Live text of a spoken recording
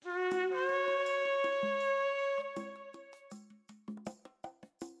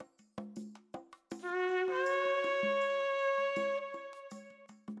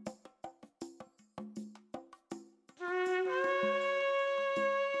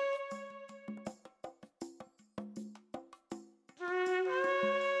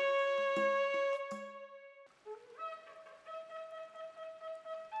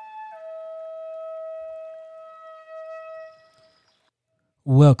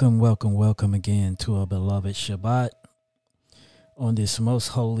Welcome again to our beloved Shabbat. On this most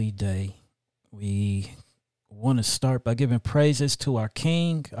holy day, we want to start by giving praises to our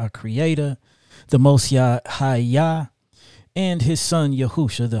King, our Creator, the Most High Yah, and His Son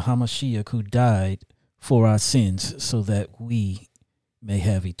Yahusha, the Hamashiach, who died for our sins so that we may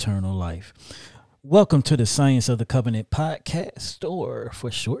have eternal life. Welcome to the Science of the Covenant podcast, or for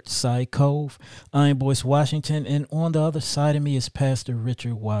short, Side Cove. I'm Boyce Washington, and on the other side of me is Pastor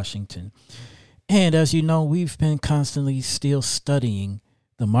Richard Washington. And as you know, we've been constantly still studying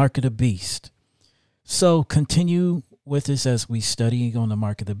the mark of the beast. So continue with us as we study on the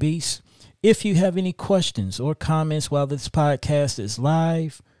mark of the beast. If you have any questions or comments while this podcast is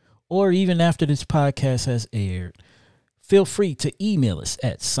live, or even after this podcast has aired, feel free to email us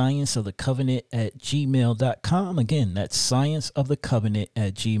at scienceofthecovenant@gmail.com. Again, that's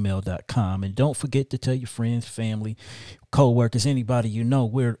scienceofthecovenant@gmail.com. And don't forget to tell your friends, family, co-workers, anybody you know,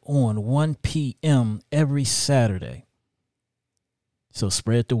 we're on 1 p.m. every Saturday. So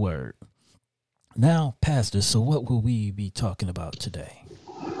spread the word. Now, Pastor, so what will we be talking about today?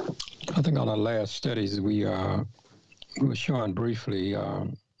 I think on our last studies, we were showing briefly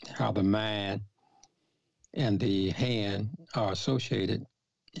how the mind and the hand are associated.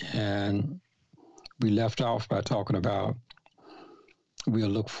 And we left off by talking about we'll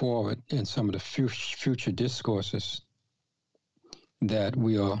look forward in some of the future discourses that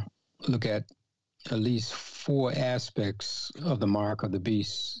we'll look at least 4 aspects of the mark of the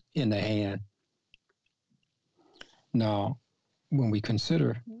beast in the hand. Now, when we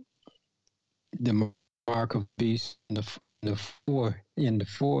consider the mark of the beast in the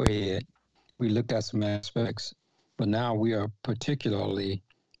forehead, we looked at some aspects, but now we are particularly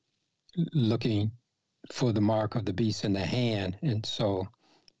looking for the mark of the beast in the hand. And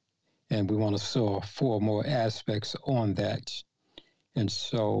we want to saw 4 more aspects on that. And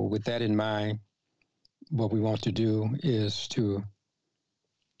so with that in mind, what we want to do is to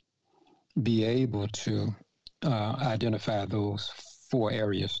be able to identify those 4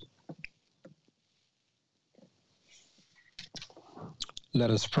 areas. Let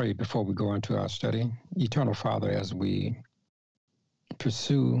us pray before we go into our study. Eternal Father, as we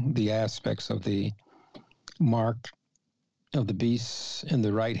pursue the aspects of the mark of the beast in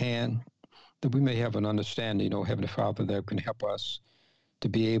the right hand, that we may have an understanding, oh Heavenly Father, that can help us to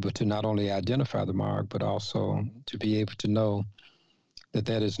be able to not only identify the mark, but also to be able to know that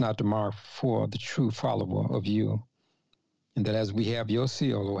that is not the mark for the true follower of you. And that as we have your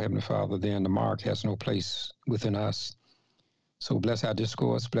seal, oh Heavenly Father, then the mark has no place within us. So bless our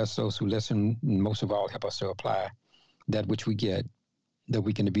discourse, bless those who listen, and most of all, help us to apply that which we get, that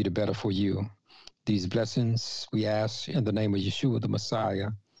we can be the better for you. These blessings we ask in the name of Yeshua, the Messiah,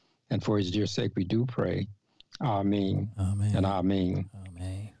 and for his dear sake we do pray. Amen. Amen. And amen.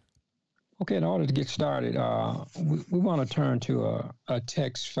 Amen. Okay, in order to get started, we want to turn to a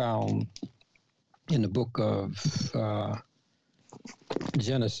text found in the book of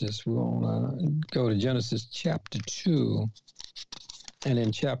Genesis. We want to go to Genesis chapter 2. And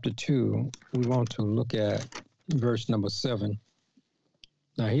in chapter 2, we want to look at verse number 7.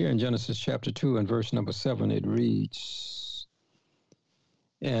 Now here in Genesis chapter 2 and verse number 7, it reads,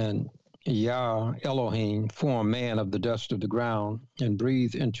 "And Yah Elohim formed man of the dust of the ground and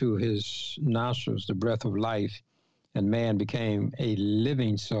breathed into his nostrils the breath of life, and man became a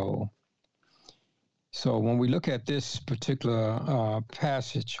living soul." So when we look at this particular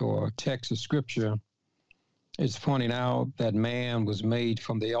passage or text of scripture, it's pointing out that man was made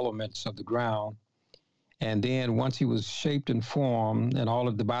from the elements of the ground. And then once he was shaped and formed and all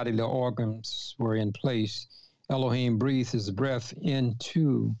of the bodily organs were in place, Elohim breathed his breath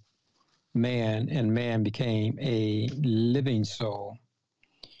into man, and man became a living soul.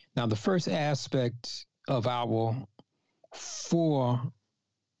 Now, the first aspect of our 4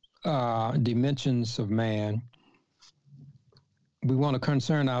 dimensions of man, we want to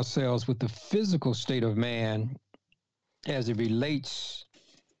concern ourselves with the physical state of man as it relates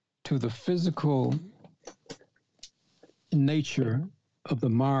to the physical nature of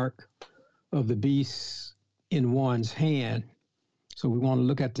the mark of the beast in one's hand. So we want to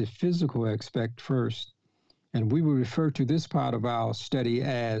look at the physical aspect first. And we will refer to this part of our study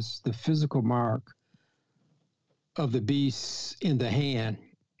as the physical mark of the beast in the hand.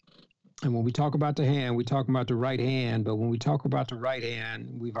 And when we talk about the hand, we talk about the right hand. But when we talk about the right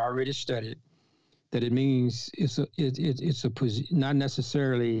hand, we've already studied that it means it's not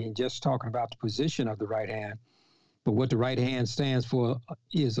necessarily just talking about the position of the right hand, but what the right hand stands for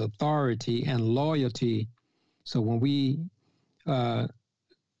is authority and loyalty. So when we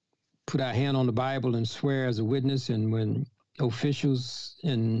put our hand on the Bible and swear as a witness, and when officials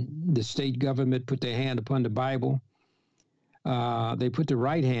in the state government put their hand upon the Bible, they put the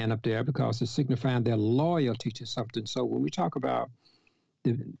right hand up there because it's signifying their loyalty to something. So when we talk about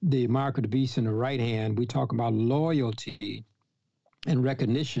the mark of the beast in the right hand, we talk about loyalty and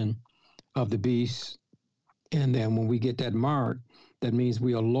recognition of the beast. And then when we get that mark, that means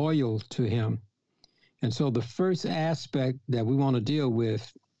we are loyal to him. And so the first aspect that we want to deal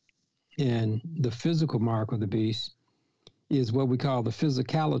with in the physical mark of the beast is what we call the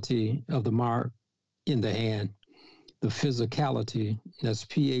physicality of the mark in the hand. The physicality, that's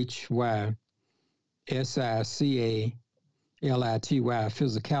PHYSICALITY,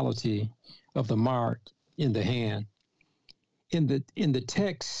 physicality of the mark in the hand. In the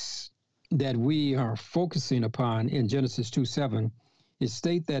text that we are focusing upon in Genesis 2:7, it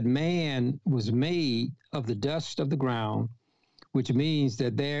states that man was made of the dust of the ground, which means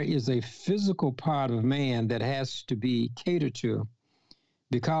that there is a physical part of man that has to be catered to.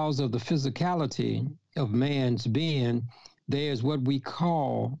 Because of the physicality of man's being, there's what we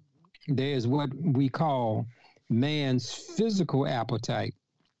call man's physical appetite.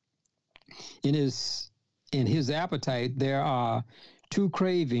 In his appetite, there are two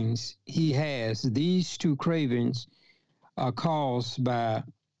cravings he has. These two cravings are caused by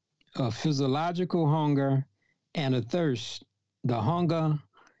a physiological hunger and a thirst. The hunger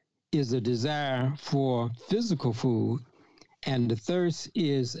is a desire for physical food, and the thirst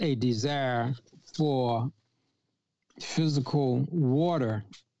is a desire for physical water.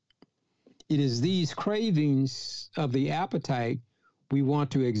 It is these cravings of the appetite we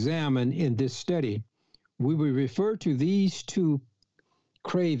want to examine in this study. We will refer to these two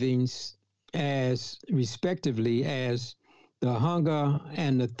cravings as respectively as the hunger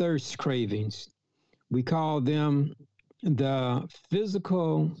and the thirst cravings. We call them the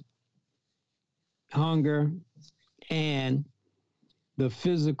physical hunger and the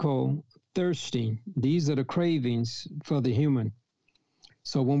physical thirsting. These are the cravings for the human.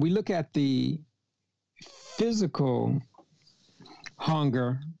 So when we look at the physical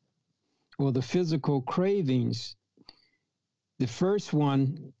hunger or the physical cravings, the first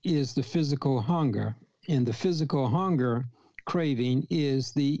one is the physical hunger. And the physical hunger craving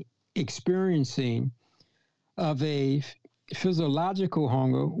is the experiencing of a physiological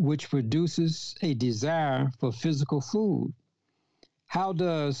hunger which produces a desire for physical food. How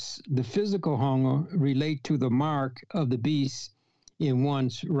does the physical hunger relate to the mark of the beast in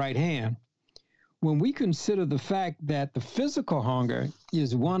one's right hand? When we consider the fact that the physical hunger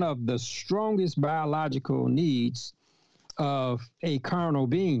is one of the strongest biological needs of a carnal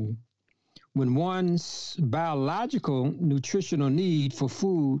being, when one's biological nutritional need for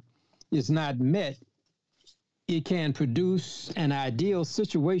food is not met, it can produce an ideal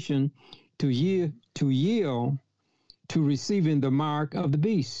situation to yield to receiving the mark of the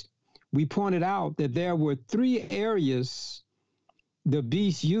beast. We pointed out that there were three areas the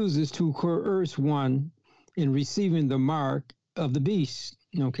beast uses to coerce one in receiving the mark of the beast.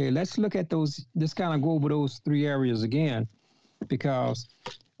 Okay, let's look at those. Let's kind of go over those three areas again, because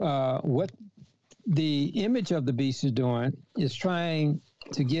what the image of the beast is doing is trying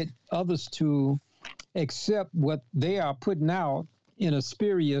to get others to accept what they are putting out in a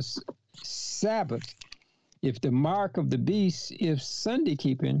spurious Sabbath. If the mark of the beast is Sunday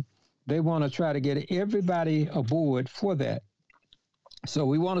keeping, they want to try to get everybody aboard for that. So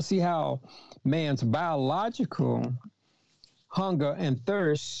we want to see how man's biological hunger and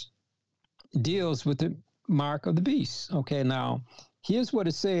thirst deals with the mark of the beast. Okay, now here's what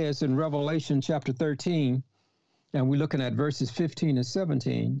it says in Revelation chapter 13, and we're looking at verses 15 and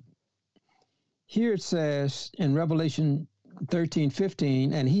 17. Here it says in Revelation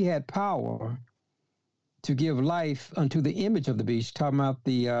 13:15, and he had power to give life unto the image of the beast, talking about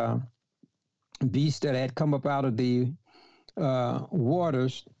the beast that had come up out of the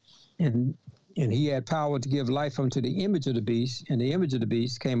waters, and he had power to give life unto the image of the beast, and the image of the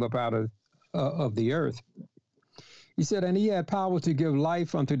beast came up out of the earth. He said, and he had power to give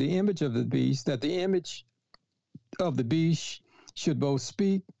life unto the image of the beast, that the image of the beast should both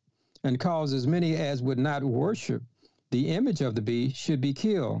speak and cause as many as would not worship the image of the beast should be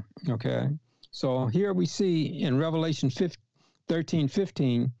killed. Okay, so here we see in Revelation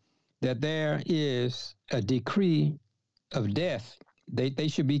 13:15 that there is a decree of death. They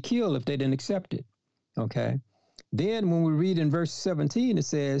should be killed if they didn't accept it. Okay, then when we read in verse 17, it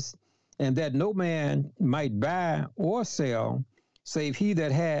says, and that no man might buy or sell save he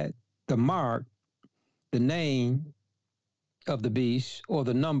that had the mark, the name of the beast, or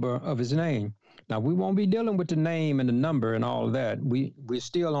the number of his name. Now, we won't be dealing with the name and the number and all of that. We're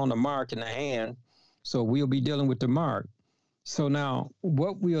still on the mark in the hand, so we'll be dealing with the mark. So now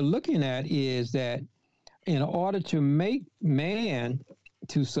what we are looking at is that in order to make man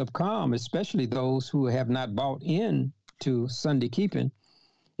to succumb, especially those who have not bought in to Sunday keeping,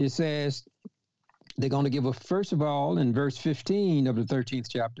 it says they're going to give a, first of all, in verse 15 of the 13th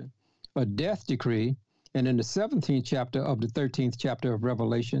chapter, a death decree. And in the 17th chapter of the 13th chapter of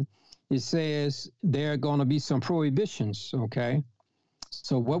Revelation, it says there are going to be some prohibitions, okay?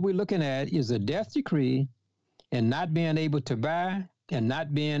 So what we're looking at is a death decree and not being able to buy and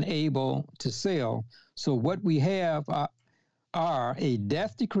not being able to sell. So what we have are a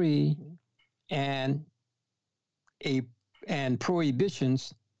death decree and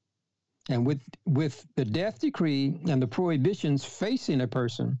prohibitions. And with the death decree and the prohibitions facing a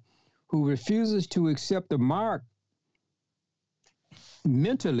person who refuses to accept the mark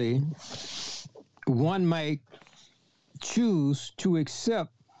mentally, one might choose to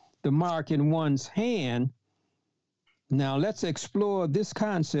accept the mark in one's hand. Now let's explore this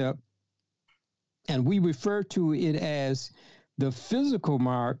concept, and we refer to it as the physical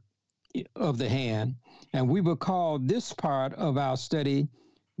mark of the hand, and we will call this part of our study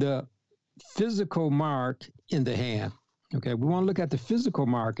the physical mark in the hand. Okay, we want to look at the physical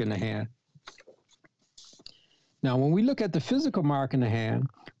mark in the hand. Now, when we look at the physical mark in the hand,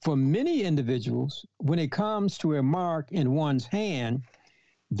 for many individuals, when it comes to a mark in one's hand,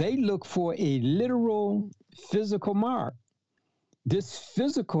 they look for a literal physical mark. This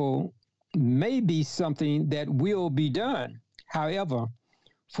physical may be something that will be done. However,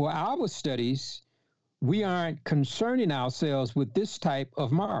 for our studies, we aren't concerning ourselves with this type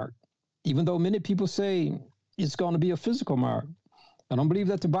of mark, even though many people say it's going to be a physical mark. I don't believe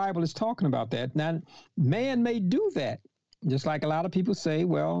that the Bible is talking about that. Now, man may do that, just like a lot of people say,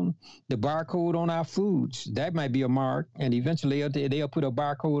 well, the barcode on our foods, that might be a mark, and eventually they'll put a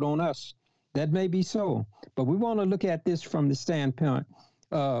barcode on us. That may be so. But we want to look at this from the standpoint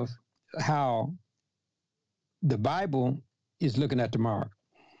of how the Bible is looking at the mark.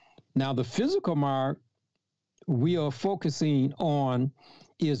 Now, the physical mark we are focusing on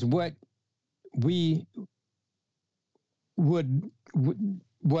is what would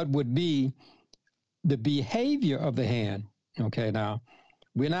be the behavior of the hand. Okay, now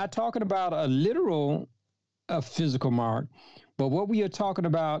we're not talking about a physical mark, but what we are talking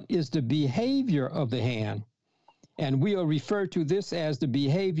about is the behavior of the hand. And we are referred to this as the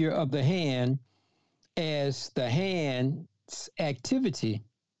behavior of the hand as the hand's activity.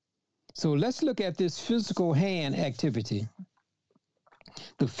 So let's look at this physical hand activity.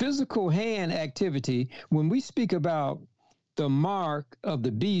 The physical hand activity, when we speak about the mark of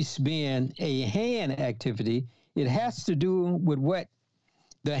the beast being a hand activity, it has to do with what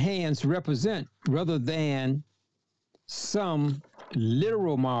the hands represent rather than some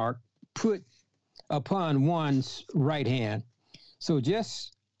literal mark put upon one's right hand. So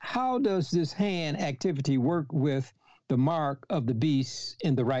just how does this hand activity work with the mark of the beast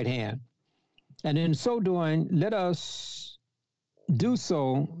in the right hand? And in so doing, let us do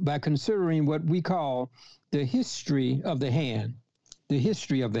so by considering what we call the history of the hand. The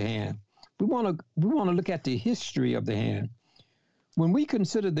history of the hand. We want to look at the history of the hand. When we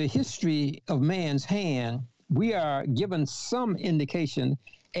consider the history of man's hand, we are given some indication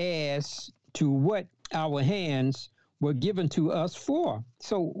as to what our hands were given to us for.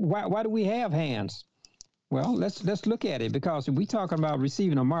 So why do we have hands? Well, let's look at it, because if we talking about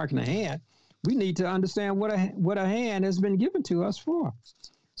receiving a mark in the hand, we need to understand what a hand has been given to us for.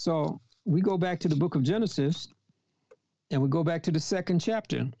 So we go back to the book of Genesis, and we go back to the 2nd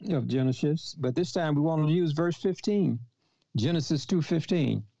chapter of Genesis, but this time we want to use verse 15, Genesis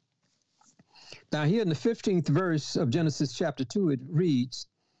 2:15. Now here in the 15th verse of Genesis chapter 2, it reads,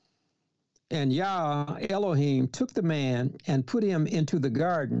 "And Yah Elohim took the man and put him into the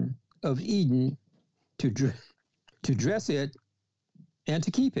garden of Eden to dress it and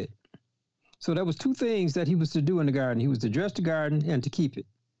to keep it." So there was two things that he was to do in the garden. He was to dress the garden and to keep it.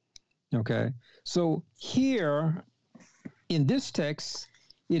 Okay. So here in this text,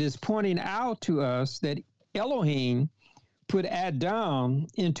 it is pointing out to us that Elohim put Adam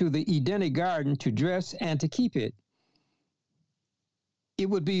into the Edenic garden to dress and to keep it. It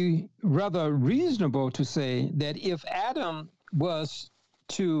would be rather reasonable to say that if Adam was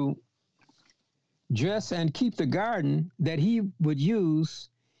to dress and keep the garden, that he would use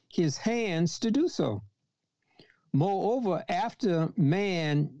his hands to do so. Moreover, after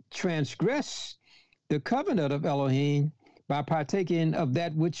man transgressed the covenant of Elohim by partaking of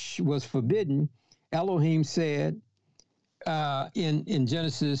that which was forbidden, Elohim said in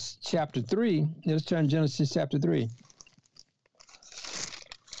Genesis chapter 3, let's turn to Genesis chapter 3.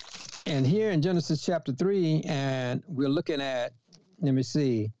 And here in Genesis chapter 3, and we're looking at, let me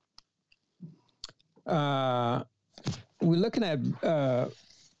see, we're looking at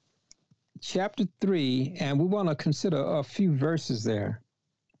chapter 3, and we want to consider a few verses there.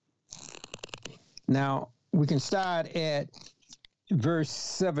 Now, we can start at verse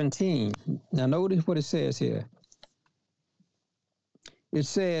 17. Now, notice what it says here. It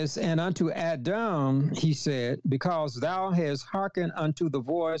says, and unto Adam he said, because thou hast hearkened unto the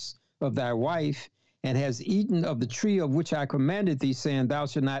voice of thy wife, and hast eaten of the tree of which I commanded thee, saying, thou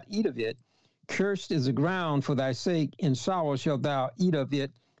shalt not eat of it. Cursed is the ground for thy sake, in sorrow shalt thou eat of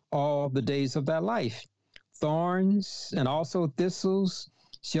it all the days of thy life. Thorns and also thistles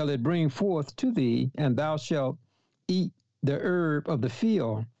shall it bring forth to thee, and thou shalt eat the herb of the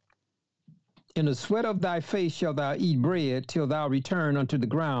field. In the sweat of thy face shalt thou eat bread till thou return unto the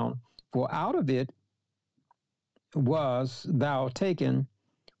ground, for out of it was thou taken,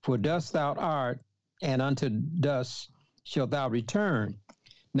 for dust thou art, and unto dust shalt thou return.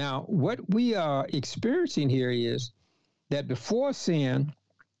 Now, what we are experiencing here is that before sin,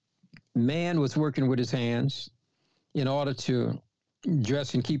 man was working with his hands in order to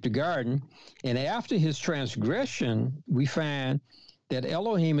dress and keep the garden. And after his transgression, we find that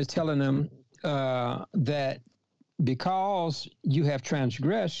Elohim is telling them that because you have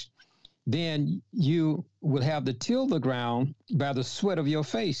transgressed, then you will have to till the ground by the sweat of your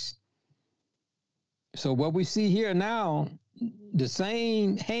face. So what we see here now, the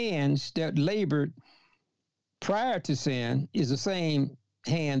same hands that labored prior to sin is the same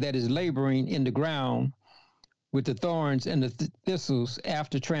hand that is laboring in the ground with the thorns and the thistles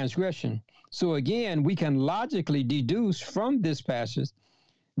after transgression. So again, we can logically deduce from this passage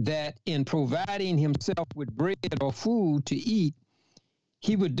that in providing himself with bread or food to eat,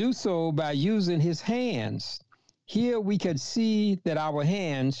 he would do so by using his hands. Here we could see that our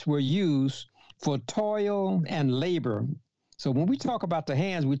hands were used for toil and labor. So when we talk about the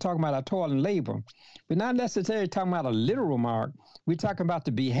hands, we're talking about our toil and labor. We're not necessarily talking about a literal mark. We're talking about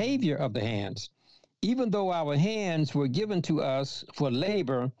the behavior of the hands. Even though our hands were given to us for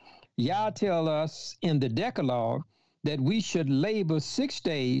labor, Yah tells us in the Decalogue that we should labor 6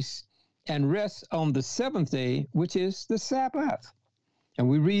 days and rest on the seventh day, which is the Sabbath. And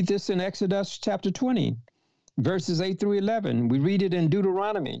we read this in Exodus chapter 20, verses 8 through 11. We read it in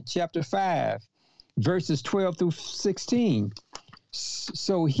Deuteronomy chapter 5, verses 12 through 16.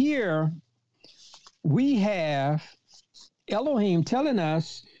 So here we have Elohim telling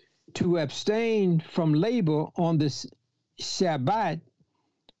us to abstain from labor on this Shabbat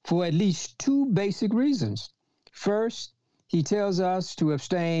for at least 2 basic reasons. First, he tells us to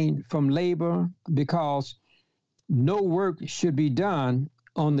abstain from labor because no work should be done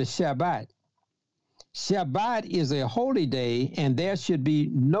on the Shabbat. Shabbat is a holy day, and there should be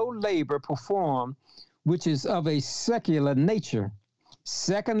no labor performed which is of a secular nature.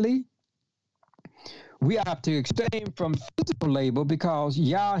 Secondly, we have to abstain from physical labor because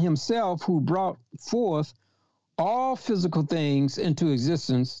Yah himself, who brought forth all physical things into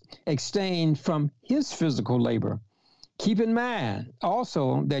existence, abstained from his physical labor. Keep in mind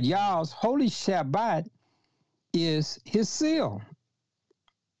also that Yah's holy Shabbat is his seal.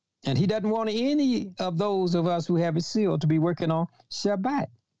 And he doesn't want any of those of us who have a seal to be working on Shabbat.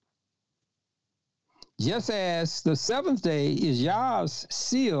 Just as the seventh day is Yah's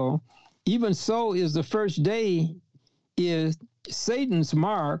seal, even so is the first day is Satan's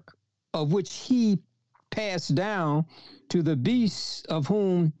mark, of which he passed down to the beasts, of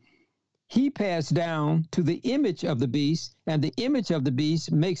whom he passed down to the image of the beast, and the image of the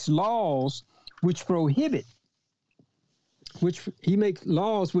beast makes laws which prohibit,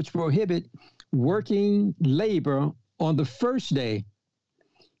 working labor on the first day.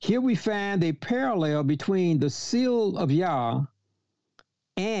 Here we find a parallel between the seal of Yah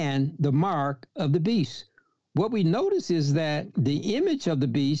and the mark of the beast. What we notice is that the image of the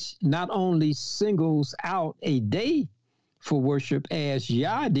beast not only singles out a day for worship as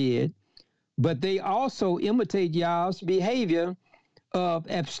Yah did, but they also imitate Yah's behavior of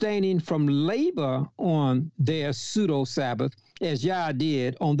abstaining from labor on their pseudo-Sabbath as Yah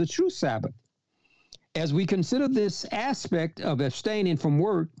did on the true Sabbath. As we consider this aspect of abstaining from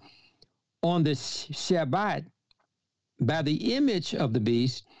work on the Shabbat by the image of the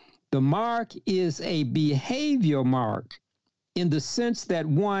beast, the mark is a behavioral mark in the sense that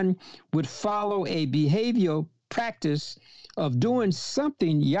one would follow a behavioral practice of doing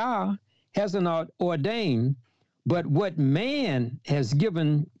something Yah hasn't ordained, but what man has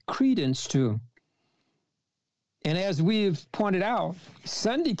given credence to. And as we've pointed out,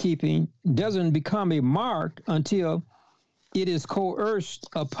 Sunday keeping doesn't become a mark until it is coerced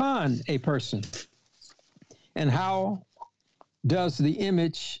upon a person. And how does the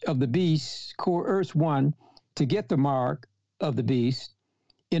image of the beast coerce one to get the mark of the beast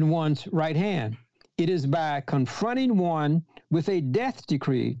in one's right hand? It is by confronting one with a death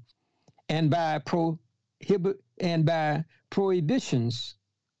decree and by prohibitions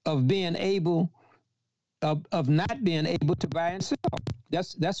of being able of not being able to buy and sell.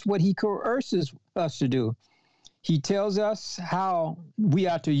 That's what he coerces us to do. He tells us how we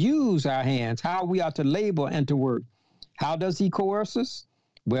are to use our hands, how we are to labor and to work. How does he coerce us?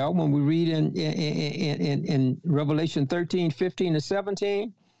 Well, when we read in Revelation 13, 15, and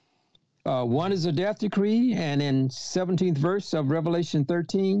 17, one is a death decree, and in 17th verse of Revelation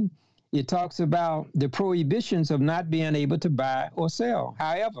 13, it talks about the prohibitions of not being able to buy or sell.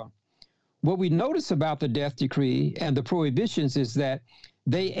 However, what we notice about the death decree and the prohibitions is that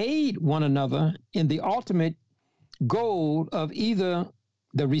they aid one another in the ultimate goal of either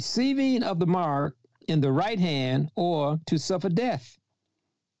the receiving of the mark in the right hand or to suffer death.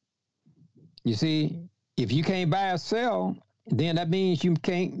 You see, if you can't buy or sell, then that means you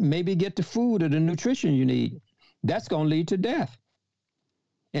can't maybe get the food or the nutrition you need. That's going to lead to death.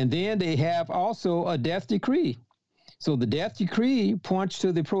 And then they have also a death decree. So the death decree points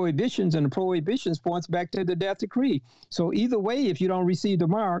to the prohibitions, and the prohibitions points back to the death decree. So either way, if you don't receive the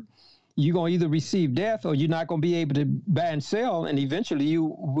mark, you're going to either receive death or you're not going to be able to buy and sell, and eventually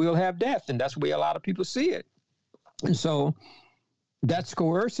you will have death. And that's the way a lot of people see it. And so that's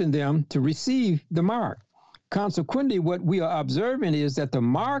coercing them to receive the mark. Consequently, what we are observing is that the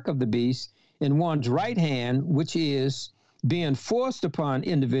mark of the beast in one's right hand, which is being forced upon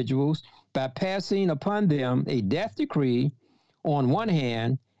individuals by passing upon them a death decree on one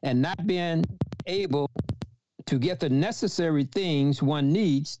hand and not being able to get the necessary things one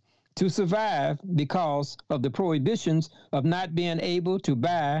needs to survive because of the prohibitions of not being able to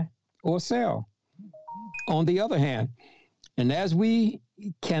buy or sell. On the other hand, and as we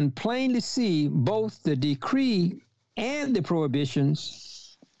can plainly see, both the decree and the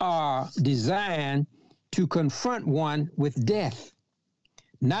prohibitions are designed to confront one with death.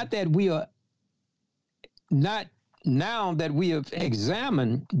 Not that we are, not now that we have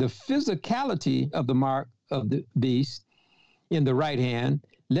examined the physicality of the mark of the beast in the right hand,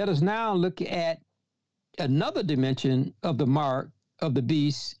 let us now look at another dimension of the mark of the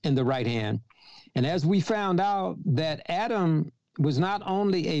beast in the right hand. And as we found out that Adam was not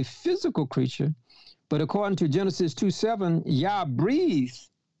only a physical creature, but according to Genesis 2:7, Yah breathed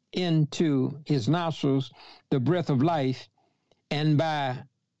into his nostrils the breath of life, and by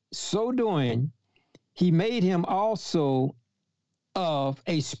so doing, he made him also of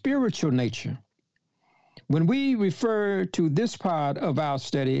a spiritual nature. When we refer to this part of our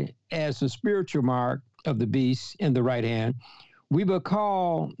study as the spiritual mark of the beast in the right hand, we will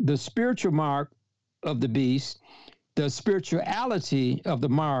call the spiritual mark of the beast the spirituality of the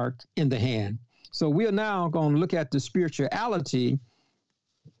mark in the hand. So we are now going to look at the spirituality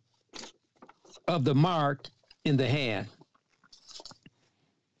of the mark in the hand.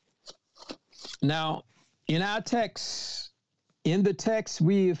 Now, in our text, in the text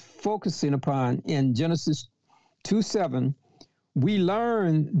we're focusing upon in Genesis 2:7, we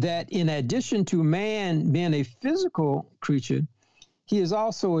learn that in addition to man being a physical creature, he is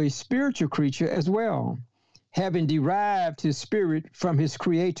also a spiritual creature as well, having derived his spirit from his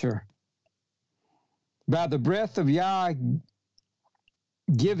creator. By the breath of Yah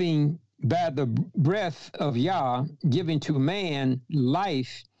giving to man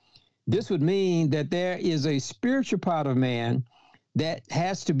life, this would mean that there is a spiritual part of man that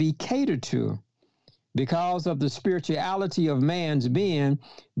has to be catered to. Because of the spirituality of man's being,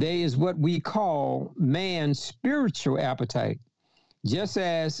 there is what we call man's spiritual appetite. Just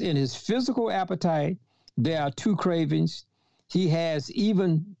as in his physical appetite, there are two cravings, he has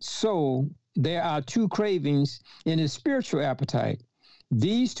even so, there are two cravings in his spiritual appetite.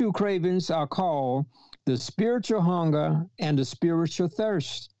 These two cravings are called the spiritual hunger and the spiritual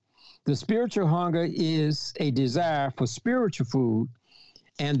thirst. The spiritual hunger is a desire for spiritual food,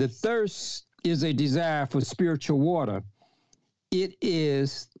 and the thirst is a desire for spiritual water. It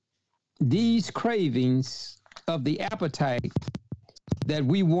is these cravings of the appetite that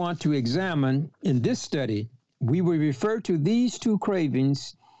we want to examine in this study. We will refer to these two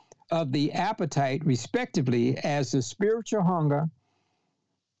cravings of the appetite respectively as the spiritual hunger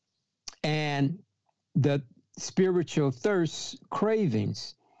and the spiritual thirst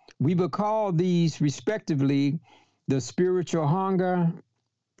cravings. We will call these respectively the spiritual hunger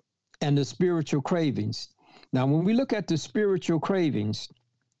and the spiritual cravings. Now, when we look at the spiritual cravings,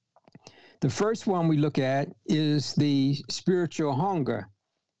 The first one we look at is the spiritual hunger.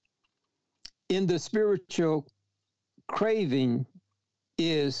 In the spiritual craving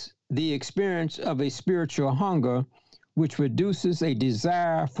is the experience of a spiritual hunger, which produces a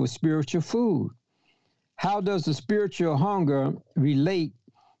desire for spiritual food. How does the spiritual hunger relate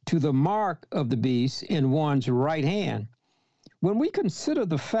to the mark of the beast in one's right hand? When we consider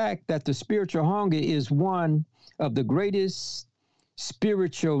the fact that the spiritual hunger is one of the greatest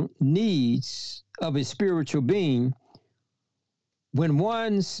spiritual needs of a spiritual being, when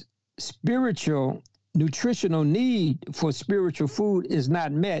one's spiritual nutritional need for spiritual food is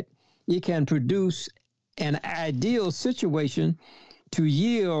not met, it can produce an ideal situation to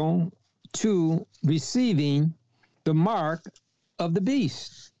yield to receiving the mark of the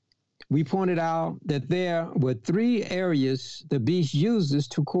beast. We pointed out that there were 3 areas the beast uses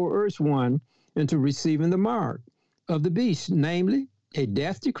to coerce one into receiving the mark of the beast, namely a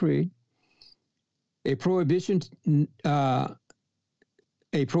death decree, a prohibition to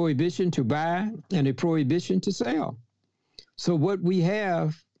buy, and a prohibition to sell. So what we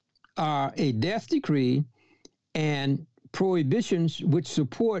have are a death decree and prohibitions which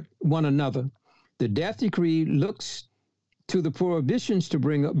support one another. The death decree looks to the prohibitions to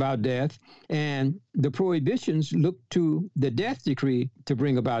bring about death, and the prohibitions look to the death decree to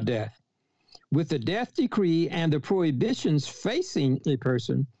bring about death. With the death decree and the prohibitions facing a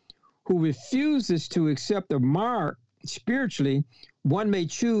person who refuses to accept the mark spiritually, one may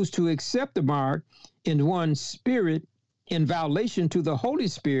choose to accept the mark in one's spirit in violation to the Holy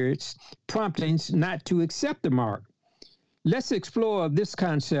Spirit's promptings not to accept the mark. Let's explore this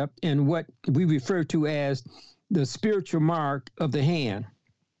concept in what we refer to as the spiritual mark of the hand.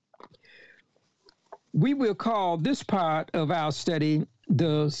 We will call this part of our study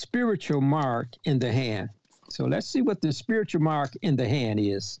the spiritual mark in the hand. So let's see what the spiritual mark in the hand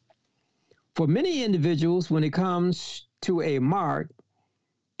is. For many individuals, when it comes to a mark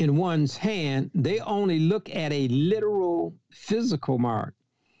in one's hand, they only look at a literal physical mark.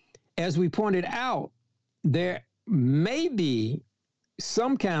 As we pointed out, there may be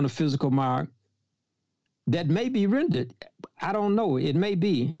some kind of physical mark that may be rendered. I don't know. It may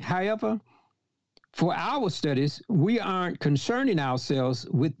be. However, for our studies, we aren't concerning ourselves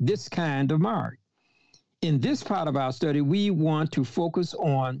with this kind of mark. In this part of our study, we want to focus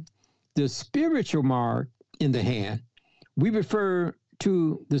on the spiritual mark in the hand. We refer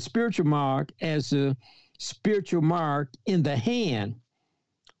to the spiritual mark as the spiritual mark in the hand,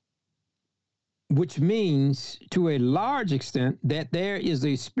 which means to a large extent that there is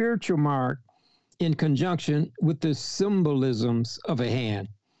a spiritual mark in conjunction with the symbolisms of a hand.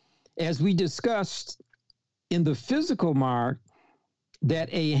 As we discussed in the physical mark, that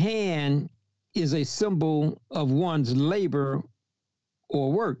a hand is a symbol of one's labor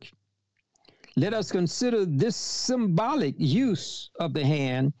or work. Let us consider this symbolic use of the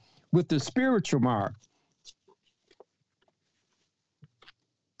hand with the spiritual mark.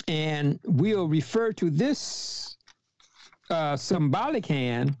 And we'll refer to this symbolic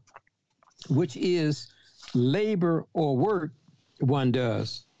hand, which is labor or work one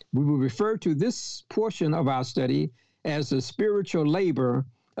does. We will refer to this portion of our study as the spiritual labor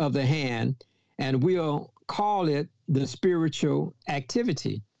of the hand, and we'll call it the spiritual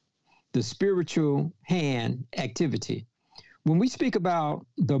activity, the spiritual hand activity. When we speak about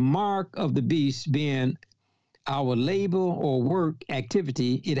the mark of the beast being our labor or work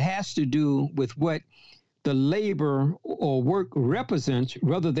activity, it has to do with what the labor or work represents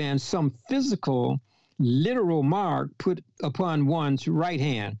rather than some physical, literal mark put upon one's right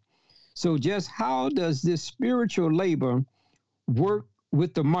hand. So just how does this spiritual labor work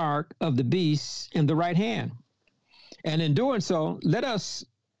with the mark of the beast in the right hand? And in doing so, let us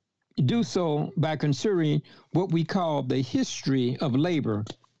do so by considering what we call the history of labor.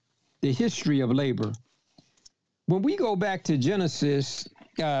 The history of labor. When we go back to Genesis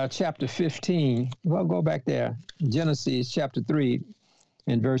chapter 15, well, go back there, Genesis chapter 3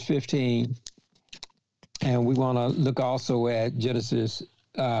 and verse 15, and we want to look also at Genesis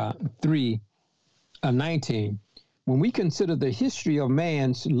 3:19. When we consider the history of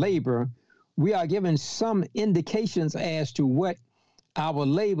man's labor, we are given some indications as to what our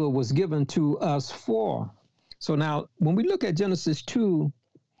labor was given to us for. So now, when we look at Genesis 2,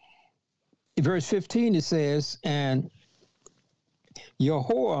 verse 15, it says, and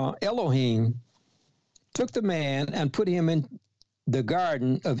Yahweh Elohim took the man and put him in the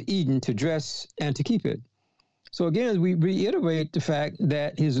Garden of Eden to dress and to keep it. So again, we reiterate the fact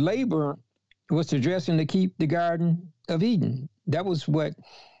that his labor was to dress and to keep the Garden of Eden. That was what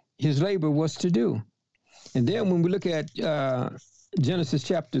his labor was to do. And then when we look at Genesis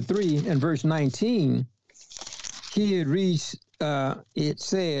chapter 3 and verse 19, here it reads, it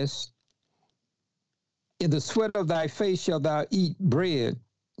says, in the sweat of thy face shalt thou eat bread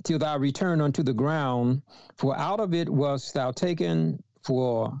till thou return unto the ground, for out of it wast thou taken,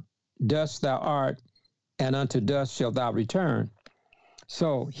 for dust thou art, and unto dust shalt thou return.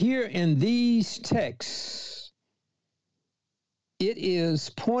 So here in these texts, it is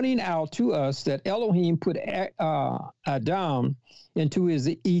pointing out to us that Elohim put Adam into his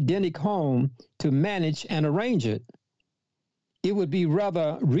Edenic home to manage and arrange it. It would be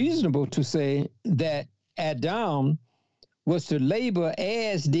rather reasonable to say that Adam was to labor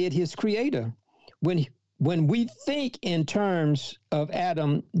as did his creator. When we think in terms of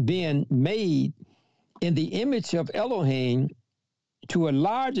Adam being made in the image of Elohim, to a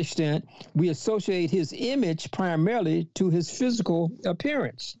large extent, we associate his image primarily to his physical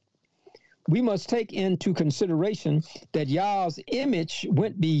appearance. We must take into consideration that Yah's image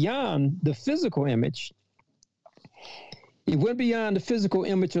went beyond the physical image. It went beyond the physical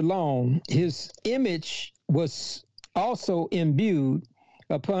image alone. His image was also imbued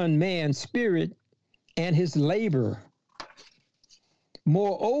upon man's spirit and his labor.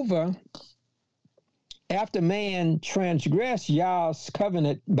 Moreover, after man transgressed Yah's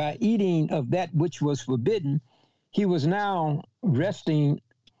covenant by eating of that which was forbidden, he was now resting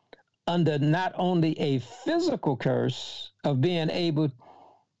under not only a physical curse of being able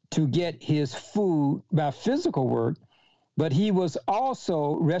to get his food by physical work, but he was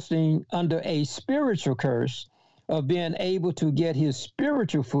also resting under a spiritual curse of being able to get his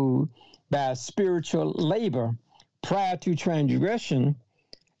spiritual food by spiritual labor. Prior to transgression,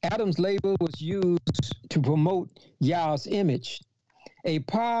 Adam's labor was used to promote Yah's image. A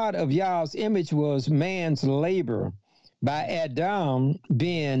part of Yah's image was man's labor. By Adam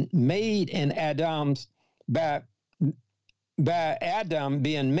being made in by Adam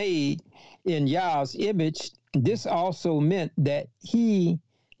being made in Yah's image, this also meant that he,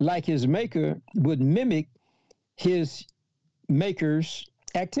 like his maker, would mimic his maker's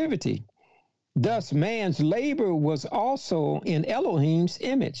activity. Thus, man's labor was also in Elohim's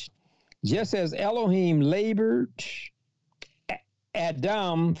image. Just as Elohim labored,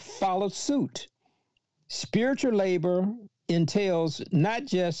 Adam followed suit. Spiritual labor entails not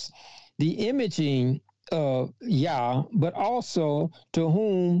just the imaging of Yah, but also to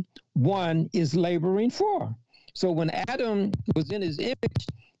whom one is laboring for. So when Adam was in his image,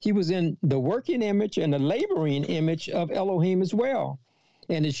 he was in the working image and the laboring image of Elohim as well.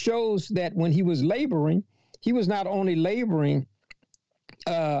 And it shows that when he was laboring, he was not only laboring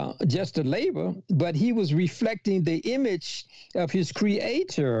just to labor, but he was reflecting the image of his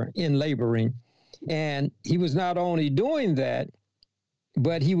creator in laboring. And he was not only doing that,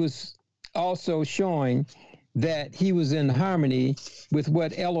 but he was also showing that he was in harmony with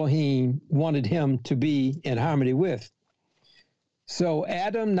what Elohim wanted him to be in harmony with. So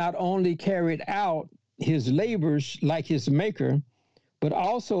Adam not only carried out his labors like his maker, but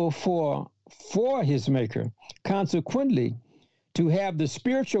also for his maker. Consequently, to have the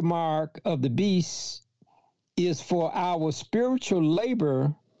spiritual mark of the beast is for our spiritual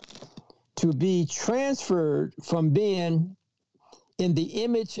labor to be transferred from being in the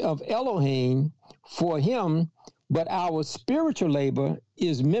image of Elohim for him, but our spiritual labor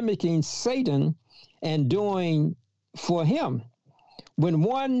is mimicking Satan and doing for him. When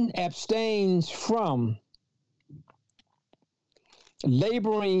one abstains from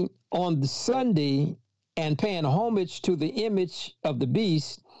laboring on the Sunday and paying homage to the image of the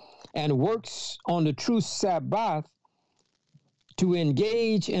beast and works on the true Sabbath, to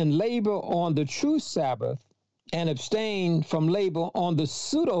engage in labor on the true Sabbath and abstain from labor on the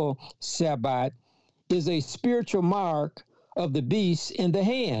pseudo Sabbath is a spiritual mark of the beast in the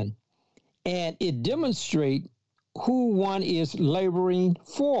hand, and it demonstrates who one is laboring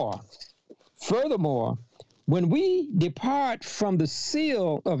for. Furthermore, when we depart from the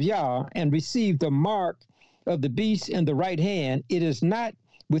seal of Yah and receive the mark of the beast in the right hand, it is not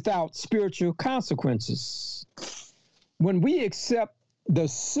without spiritual consequences. When we accept the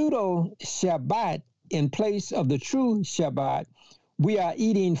pseudo Shabbat in place of the true Shabbat, we are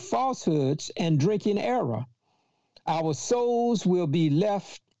eating falsehoods and drinking error. Our souls will be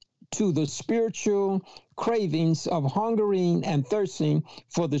left to the spiritual cravings of hungering and thirsting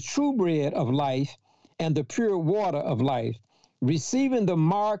for the true bread of life and the pure water of life. Receiving the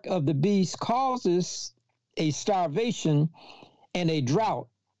mark of the beast causes a starvation and a drought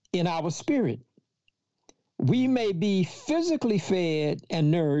in our spirit. We may be physically fed and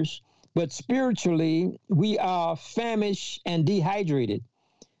nourished, but spiritually we are famished and dehydrated.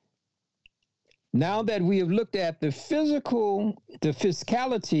 Now that we have looked at the physicality,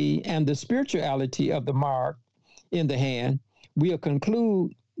 and the spirituality of the mark in the hand, we'll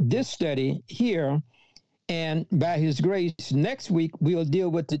conclude this study here. And by his grace, next week, we'll deal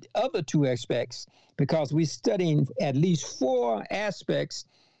with the other two aspects, because we're studying at least 4 aspects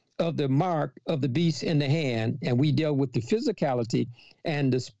of the mark of the beast in the hand. And we deal with the physicality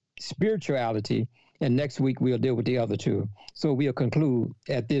and the spirituality. And next week, we'll deal with the other two. So we'll conclude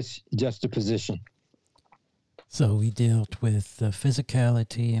at this juxtaposition. So we dealt with the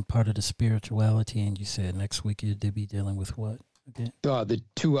physicality and part of the spirituality, and you said next week you'd be dealing with what again? The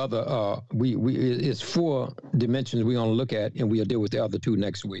two other, it's 4 dimensions we're going to look at, and we'll deal with the other 2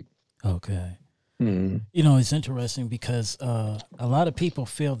 next week. Okay. Mm-hmm. You know, it's interesting because a lot of people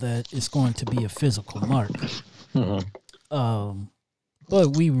feel that it's going to be a physical mark. Mm-hmm.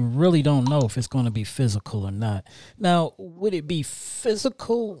 But we really don't know if it's going to be physical or not. Now, would it be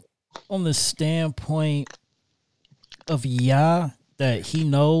physical on the standpoint of Yah, that he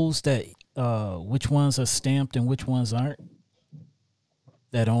knows that which ones are stamped and which ones aren't?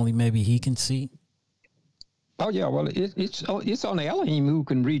 That only maybe he can see? Oh, yeah. Well, it's on the Elohim who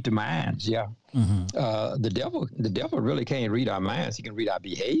can read the minds. Yeah. Mm-hmm. The devil really can't read our minds. He can read our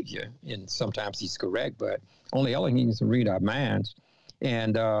behavior, and sometimes he's correct, but only Elohim can read our minds.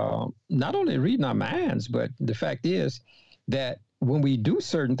 And not only reading our minds, but the fact is that when we do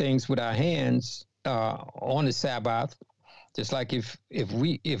certain things with our hands on the Sabbath, just like if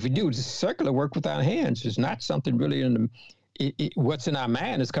we do circular work with our hands, it's not something really in what's in our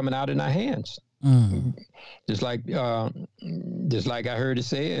mind is coming out in our hands. Mm. Just like I heard it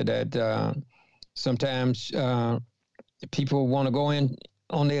said that sometimes people want to go in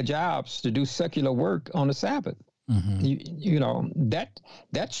on their jobs to do secular work on the Sabbath. Mm-hmm. You know, that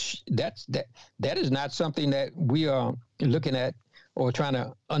is not something that we are looking at or trying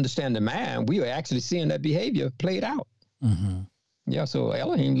to understand the mind. We are actually seeing that behavior played out. Mm-hmm. Yeah, so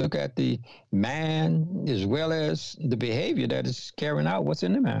Elohim look at the man as well as the behavior that is carrying out what's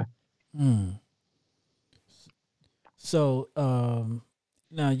in the man. Mm. So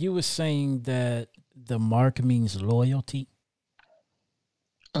now you were saying that the mark means loyalty?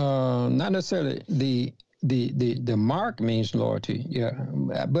 Not necessarily the mark means loyalty, yeah,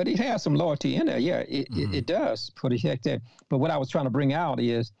 but it has some loyalty in there. Yeah, it does for the heck that. But what I was trying to bring out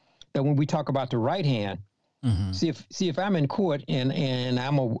is that when we talk about the right hand, see if I'm in court and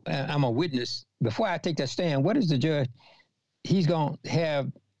I'm a witness, before I take that stand, what is the judge? He's gonna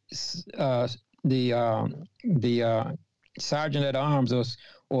have the sergeant at arms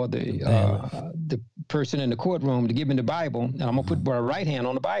or the person in the courtroom to give me the Bible, and I'm gonna put my right hand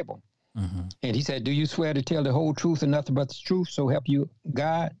on the Bible. Mm-hmm. And he said, "Do you swear to tell the whole truth and nothing but the truth, so help you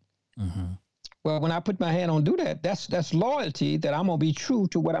God?" Mm-hmm. Well, when I put my hand on do that, that's loyalty, that I'm gonna be true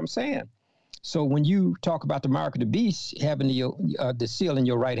to what I'm saying. So when you talk about the mark of the beast having the seal in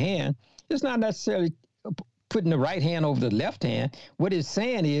your right hand, it's not necessarily putting the right hand over the left hand. What it's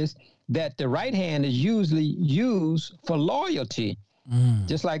saying is that the right hand is usually used for loyalty. Mm.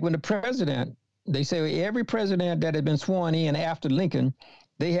 Just like when the president, they say every president that had been sworn in after Lincoln,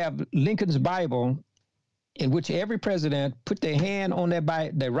 they have Lincoln's Bible, in which every president put their hand on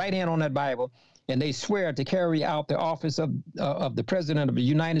their right hand on that Bible, and they swear to carry out the office of the president of the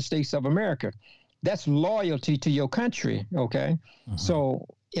United States of America. That's loyalty to your country, okay? Mm-hmm. So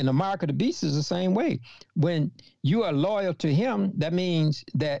in the mark of the beast is the same way. When you are loyal to him, that means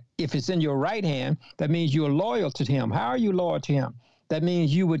that if it's in your right hand, that means you're loyal to him. How are you loyal to him? That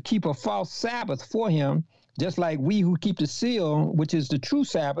means you would keep a false Sabbath for him, just like we who keep the seal, which is the true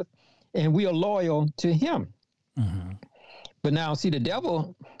Sabbath, and we are loyal to him. Mm-hmm. But now, see, the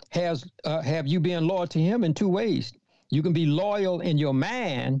devil has have you being loyal to him in 2 ways. You can be loyal in your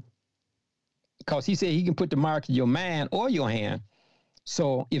mind, because he said he can put the mark in your mind or your hand.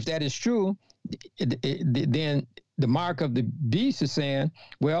 So if that is true, then the mark of the beast is saying,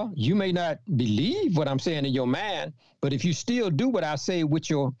 well, you may not believe what I'm saying in your mind, but if you still do what I say with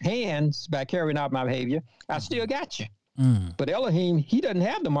your hands by carrying out my behavior, I still got you. Mm. But Elohim, he doesn't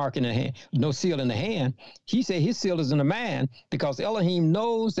have the mark in the hand, no seal in the hand. He said his seal is in the mind, because Elohim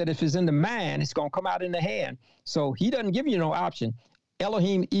knows that if it's in the mind, it's going to come out in the hand. So he doesn't give you no option.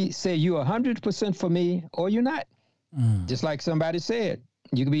 Elohim say you're 100% for me or you're not. Mm. Just like somebody said,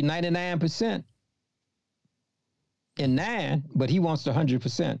 you can be 99% in 9, but he wants the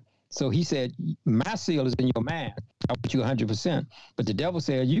 100%. So he said, my seal is in your mind. I want you 100%. But the devil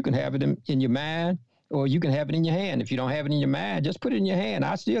said, you can have it in your mind, or you can have it in your hand. If you don't have it in your mind, just put it in your hand.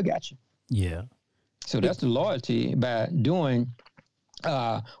 I still got you. Yeah. So that's the loyalty by doing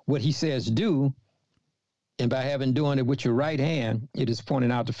what he says do. And by doing it with your right hand, it is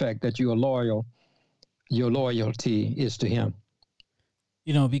pointing out the fact that you are loyal your loyalty is to him.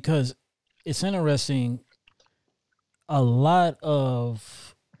 You know, because it's interesting. A lot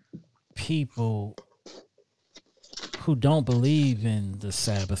of people who don't believe in the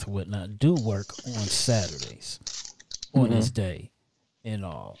Sabbath or whatnot do work on Saturdays on Mm-hmm. this day and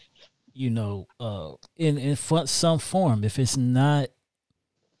all. You know, in some form, if it's not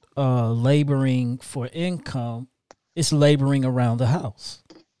laboring for income, it's laboring around the house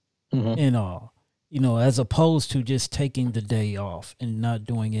Mm-hmm. and all. You know, as opposed to just taking the day off and not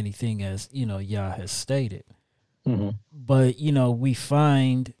doing anything, as you know, Yah has stated. Mm-hmm. But you know, we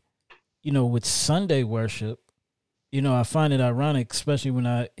find, you know, with Sunday worship, you know, I find it ironic, especially when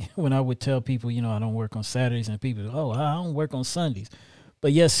I would tell people, you know, I don't work on Saturdays, and people, oh, I don't work on Sundays,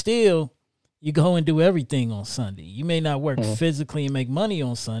 but yet still, you go and do everything on Sunday. You may not work Mm-hmm. physically and make money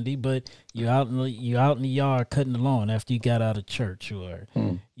on Sunday, but you out in the yard cutting the lawn after you got out of church, or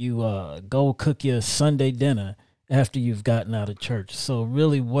Mm-hmm. you go cook your Sunday dinner after you've gotten out of church. So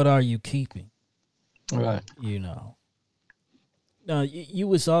really, what are you keeping? Right. You know. Now, you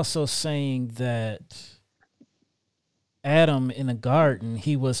was also saying that Adam in the garden,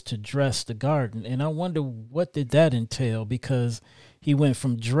 he was to dress the garden. And I wonder, what did that entail? Because he went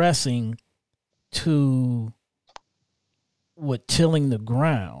from dressing to tilling the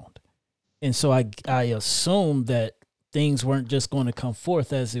ground. And so I assume that things weren't just going to come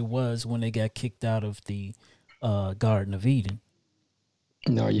forth as it was when they got kicked out of the Garden of Eden.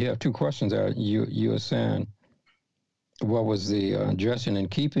 No, you have two questions there. You were saying what was the dressing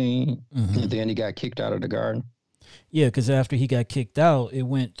and keeping, and then he got kicked out of the garden. Yeah, because after he got kicked out, it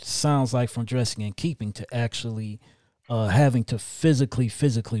sounds like from dressing and keeping to actually having to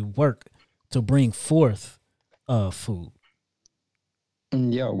physically work to bring forth food.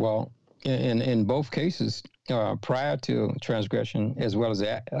 Yeah, well, in both cases, prior to transgression as well as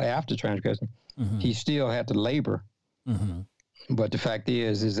after transgression, he still had to labor. Mm-hmm. But the fact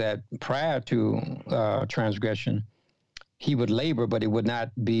is that prior to transgression, he would labor, but it would not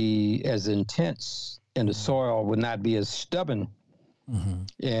be as intense, and the soil would not be as stubborn. Mm-hmm.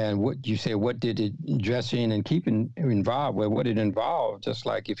 And what you say, what did it dressing and keeping involve? Well, what it involved, just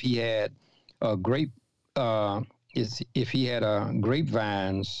like if he had a grape, if he had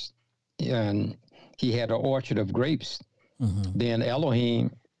grapevines and he had an orchard of grapes, then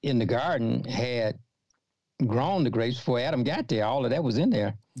Elohim in the garden had grown the grapes before Adam got there. All of that was in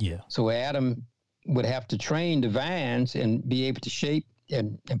there. Yeah. So Adam would have to train the vines and be able to shape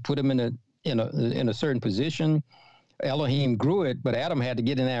and put them in a certain position. Elohim grew it, but Adam had to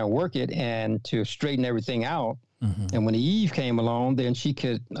get in there and work it and to straighten everything out. Mm-hmm. And when Eve came along, then she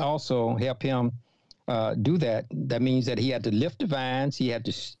could also help him do that. That means that he had to lift the vines, he had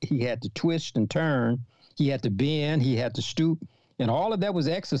to twist and turn, he had to bend, he had to stoop, and all of that was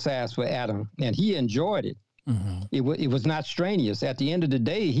exercise for Adam, and he enjoyed it. Mm-hmm. It was not strenuous. At the end of the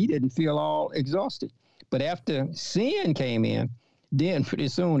day, he didn't feel all exhausted. But after sin came in, then pretty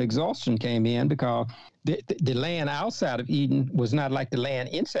soon exhaustion came in, because the land outside of Eden was not like the land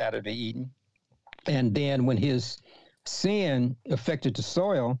inside of the Eden. And then when his sin affected the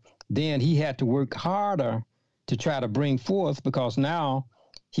soil, then he had to work harder to try to bring forth, because now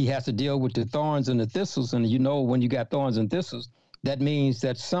he has to deal with the thorns and the thistles. And you know, when you got thorns and thistles, that means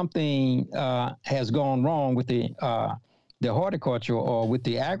that something has gone wrong with the horticulture or with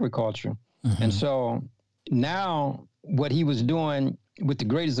the agriculture. Mm-hmm. And so now what he was doing with the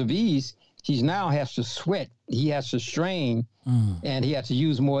greatest of ease, he now has to sweat, he has to strain, and he has to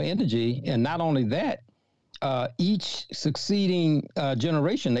use more energy. And not only that, each succeeding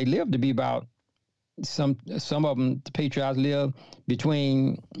generation, they live to be about, some of them, the patriarchs live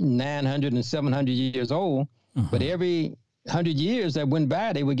between 900 and 700 years old. But every 100 years that went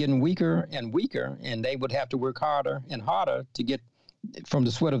by, they were getting weaker and weaker, and they would have to work harder and harder to get from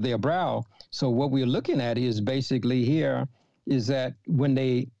the sweat of their brow. So what we're looking at is basically here is that when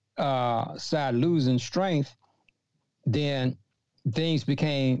they started losing strength, then things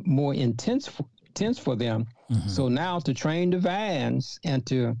became more intense for them. So now to train the vines and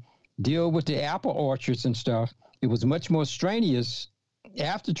to deal with the apple orchards and stuff, it was much more strenuous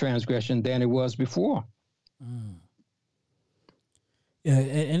after transgression than it was before. Yeah,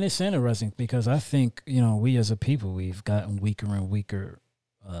 and it's interesting because I think, you know, we as a people, we've gotten weaker and weaker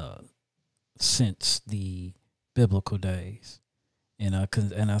since the biblical days. And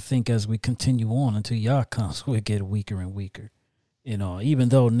I think as we continue on until Yah comes, we'll get weaker and weaker. You know, even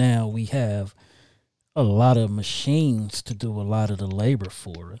though now we have a lot of machines to do a lot of the labor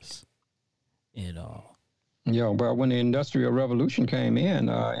for us. You know. Yeah, well, when the Industrial Revolution came in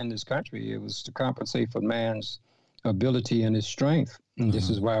this country, it was to compensate for man's ability and his strength. And this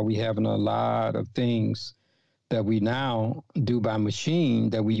is why we having a lot of things that we now do by machine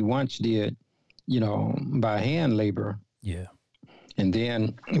that we once did, by hand labor. Yeah. And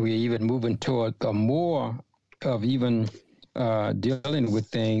then we're even moving toward a more of even dealing with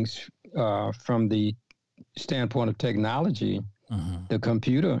things from the standpoint of technology. The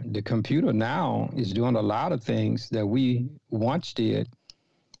computer now is doing a lot of things that we once did,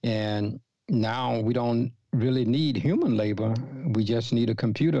 and now we don't really need human labor. We just need a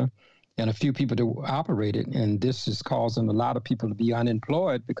computer and a few people to operate it. And this is causing a lot of people to be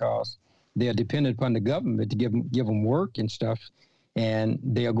unemployed because they're dependent upon the government to give them work and stuff. And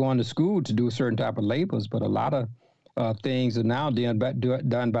they are going to school to do certain type of labors, but a lot of things are now done by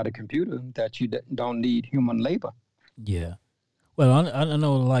the computer that you don't need human labor. Yeah. Well, I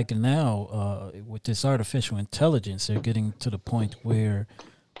know, like now, with this artificial intelligence, they're getting to the point where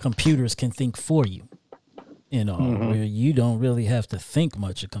computers can think for you. Where you don't really have to think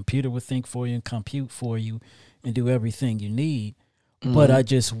much. A computer will think for you and compute for you and do everything you need. But I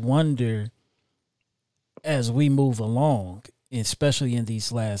just wonder, as we move along, especially in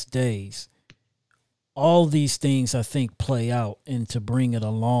these last days, all these things I think play out into bringing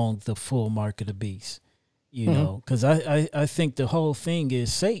along the full mark of the beast. Because I think the whole thing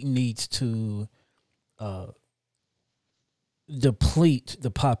is Satan needs to deplete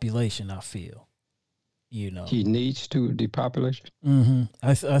the population, I feel. He needs to depopulation.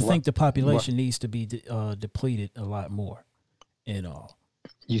 I think the population needs to be depleted a lot more.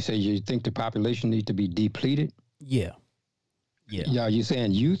 You say you think the population needs to be depleted? Yeah. Yeah. Are you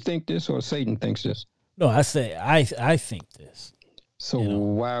saying you think this or Satan thinks this? No, I say I think this. So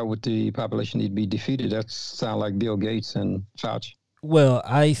why would the population need to be defeated? That sounds like Bill Gates and Fauci. Well,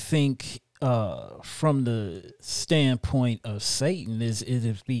 I think from the standpoint of Satan,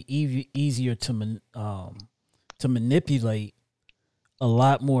 it'd be easier to manipulate a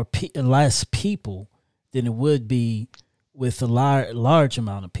lot more less people than it would be with a large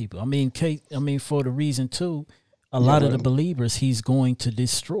amount of people. I mean, for the reason too, a lot of the believers he's going to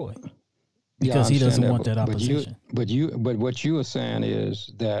destroy because he doesn't want that opposition. But what you are saying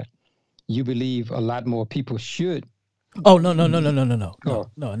is that you believe a lot more people should. Oh no! Not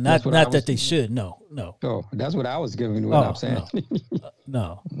that they should. No. Oh, that's what I was giving. What I'm saying.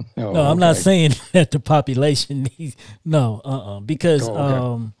 No. I'm not saying that the population needs. Because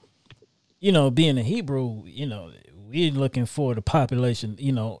being a Hebrew, we're looking for the population.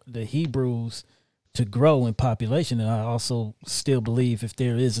 The Hebrews to grow in population, and I also still believe if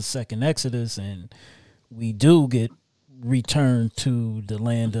there is a second Exodus and we do get returned to the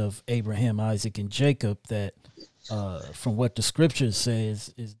land of Abraham, Isaac, and Jacob, that. From what the scripture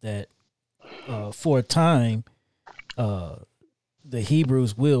says is that for a time, the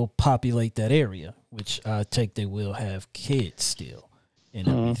Hebrews will populate that area, which I take they will have kids still and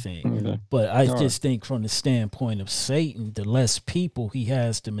everything. But I just think from the standpoint of Satan, the less people he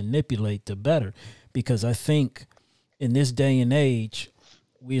has to manipulate, the better. Because I think in this day and age,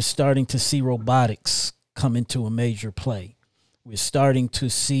 we're starting to see robotics come into a major play. We're starting to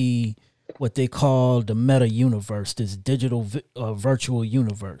see what they call the meta universe, this digital virtual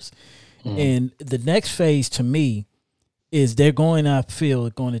universe. And the next phase to me is I feel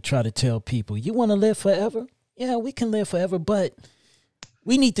going to try to tell people, you want to live forever? Yeah, we can live forever, but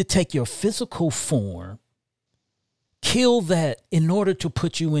we need to take your physical form, kill that in order to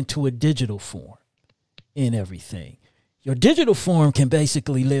put you into a digital form and everything. Your digital form can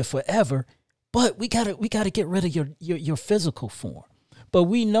basically live forever, but we gotta get rid of your physical form. But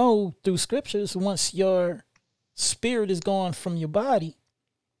we know through scriptures, once your spirit is gone from your body,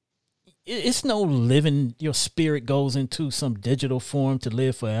 it's no living. Your spirit goes into some digital form to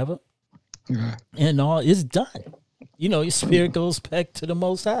live forever. And all is done. Your spirit goes back to the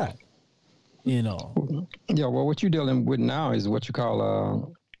Most High. Yeah, well, what you're dealing with now is what you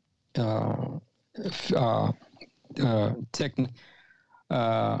call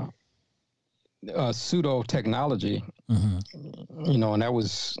pseudo technology. And that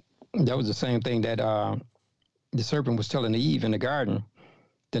was the same thing that the serpent was telling Eve in the garden,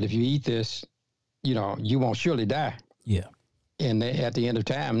 that if you eat this, you won't surely die. Yeah. And at the end of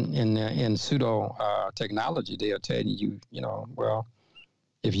time, in pseudo technology, they'll tell you, well,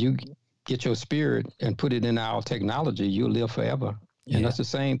 if you get your spirit and put it in our technology, you'll live forever. And that's the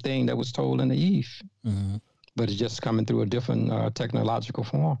same thing that was told in the Eve, but it's just coming through a different technological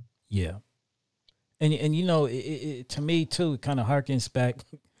form. Yeah. And it, to me too, it kind of harkens back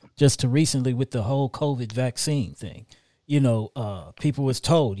just to recently with the whole COVID vaccine thing. People was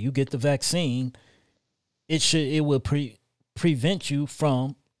told, you get the vaccine, it will prevent you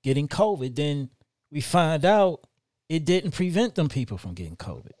from getting COVID. Then we find out it didn't prevent them people from getting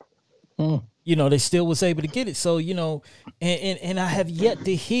COVID. Mm. You know, they still was able to get it. So, you know, and I have yet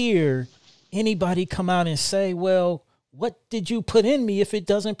to hear anybody come out and say, well, what did you put in me if it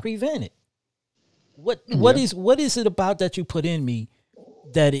doesn't prevent it? What is it about that you put in me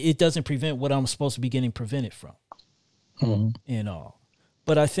that it doesn't prevent what I'm supposed to be getting prevented from? And all.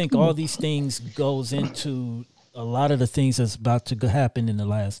 But I think all these things goes into a lot of the things that's about to happen in the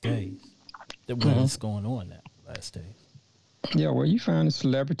last days. What's going on now, last days. Yeah, well, you find the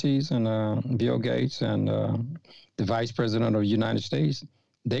celebrities and Bill Gates and the vice president of the United States,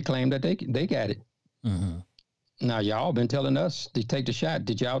 they claim that they got it. Mm-hmm. Now, y'all been telling us to take the shot.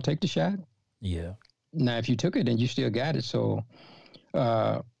 Did y'all take the shot? Yeah. Now, if you took it, then you still got it. So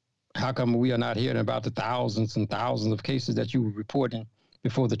how come we are not hearing about the thousands and thousands of cases that you were reporting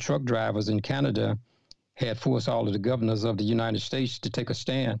before the truck drivers in Canada had forced all of the governors of the United States to take a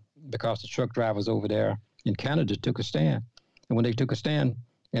stand because the truck drivers over there in Canada took a stand. And when they took a stand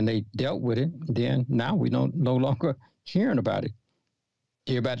and they dealt with it, then now we no longer hearing about it.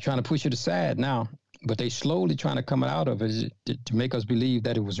 Everybody trying to push it aside now, but they slowly trying to come out of it to make us believe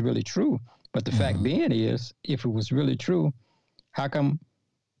that it was really true. But the fact being is, if it was really true, how come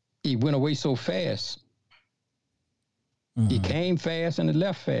it went away so fast? It came fast and it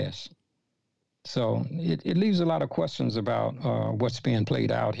left fast. So it leaves a lot of questions about what's being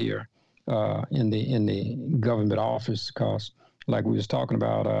played out here in the government office. Because, like we was talking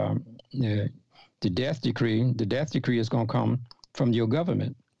about, the death decree is going to come from your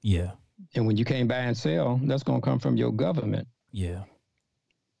government. Yeah. And when you can't buy and sell, that's going to come from your government. Yeah.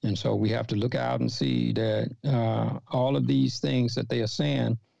 And so we have to look out and see that all of these things that they are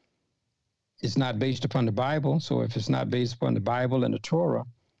saying is not based upon the Bible. So if it's not based upon the Bible and the Torah,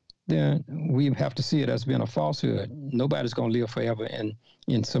 then we have to see it as being a falsehood. Nobody's going to live forever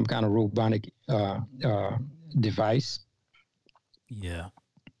in some kind of robotic device. Yeah.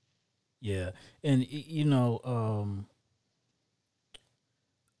 Yeah. And, you know,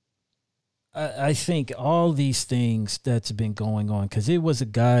 I think all these things that's been going on, because it was a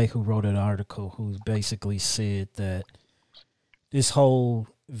guy who wrote an article who basically said that this whole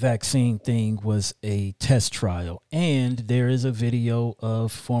vaccine thing was a test trial. And there is a video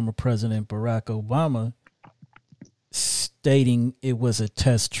of former President Barack Obama stating it was a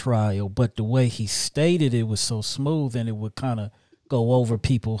test trial, but the way he stated it was so smooth and it would kind of go over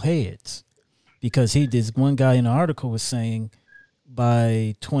people's heads, because this one guy in the article was saying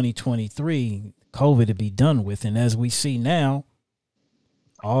by 2023 COVID to be done with. And as we see now,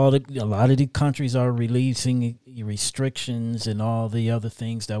 a lot of the countries are releasing restrictions and all the other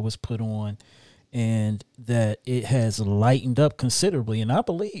things that was put on, and that it has lightened up considerably. And I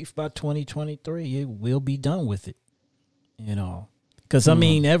believe by 2023 it will be done with it, you know, because I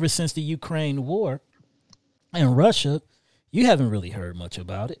mean, ever since the Ukraine war and Russia, you haven't really heard much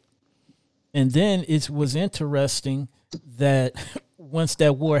about it. And then it was interesting that once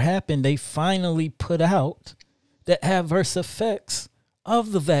that war happened, they finally put out the adverse effects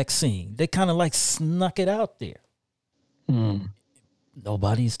of the vaccine. They kind of like snuck it out there.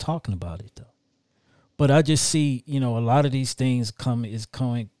 Nobody's talking about it though. But I just see, you know, a lot of these things is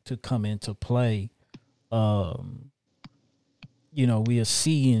going to come into play. You know, we are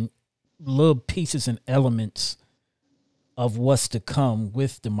seeing little pieces and elements of what's to come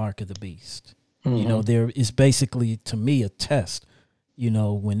with the mark of the beast. You know, there is basically, to me, a test. You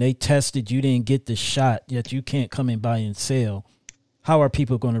know, when they tested, you didn't get the shot, yet you can't come and buy and sell. How are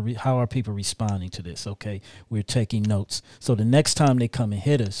people how are people responding to this? Okay, we're taking notes. So the next time they come and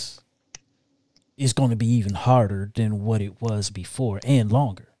hit us, it's going to be even harder than what it was before, and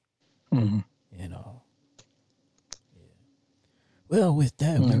longer. You know. Yeah. Well, with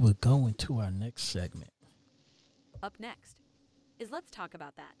that, we will go into our next segment. Up next is Let's Talk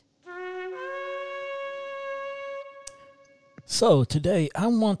About That. So today I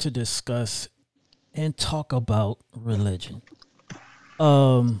want to discuss and talk about religion.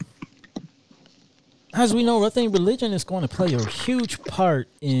 As we know, I think religion is going to play a huge part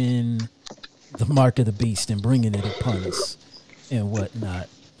in the mark of the beast and bringing it upon us and whatnot.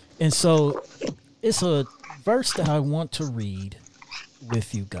 And so it's a verse that I want to read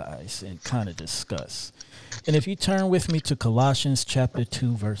with you guys and kind of discuss. And if you turn with me to Colossians chapter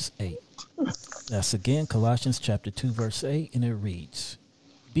 2, verse 8. That's again Colossians chapter 2, verse 8, and it reads,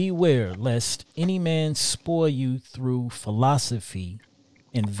 "Beware lest any man spoil you through philosophy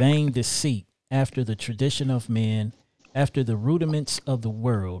and vain deceit, after the tradition of men, after the rudiments of the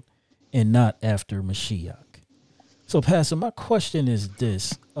world, and not after Mashiach." So, Pastor, my question is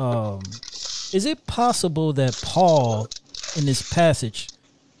this. Is it possible that Paul, in this passage,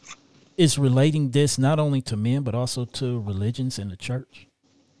 is relating this not only to men but also to religions in the church?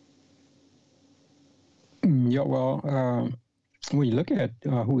 Yeah, well, when you look at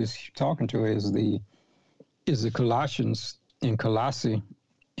who he's talking to is the Colossians in Colossae,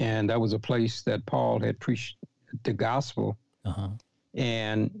 and that was a place that Paul had preached the gospel. Uh-huh.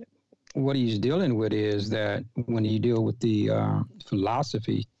 And what he's dealing with is that when you deal with the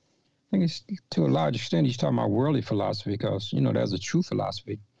philosophy, I think it's to a large extent he's talking about worldly philosophy, because there's a true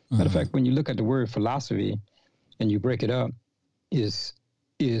philosophy. Matter of fact, when you look at the word philosophy and you break it up, is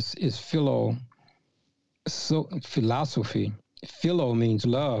philosophy. Philo means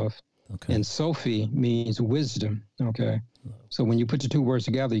love, Okay. and Sophie means wisdom. Okay. So when you put the two words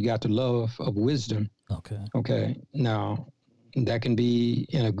together, you got the love of wisdom. Okay. Okay. Now, that can be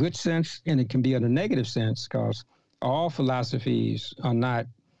in a good sense and it can be in a negative sense, because all philosophies are not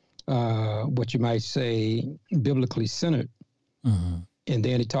what you might say biblically centered. And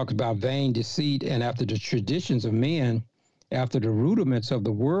then he talks about vain deceit and after the traditions of men, after the rudiments of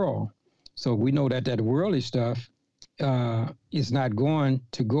the world. So we know that worldly stuff is not going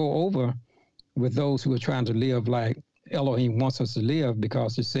to go over with those who are trying to live like Elohim wants us to live,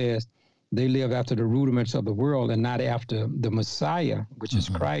 because it says they live after the rudiments of the world and not after the Messiah, which is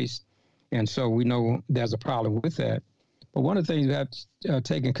Christ. And so we know there's a problem with that. But one of the things we have to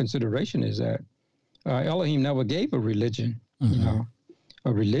take in consideration is that Elohim never gave a religion.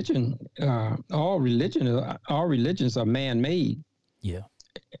 A religion, all religions are man-made. Yeah.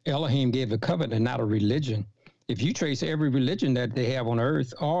 Elohim gave a covenant, not a religion. If you trace every religion that they have on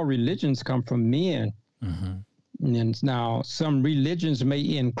earth, all religions come from men. And now some religions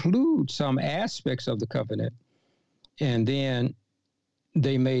may include some aspects of the covenant, and then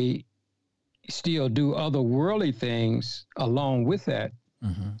they may still do other worldly things along with that.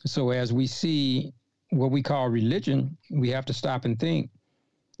 So as we see what we call religion, we have to stop and think,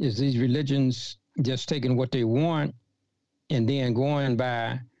 is these religions just taking what they want and then going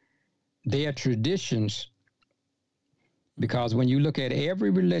by their traditions? Because when you look at every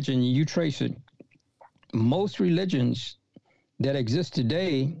religion, you trace it, most religions that exist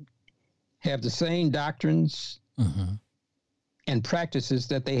today have the same doctrines and practices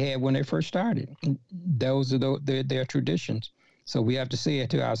that they had when they first started. Those are their traditions. So we have to say it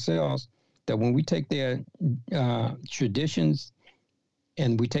to ourselves that when we take their traditions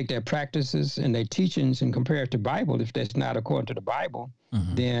and we take their practices and their teachings and compare it to Bible, if that's not according to the Bible,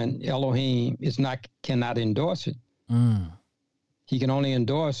 then Elohim cannot endorse it. He can only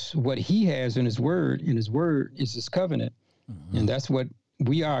endorse what he has in his word, and his word is his covenant. And that's what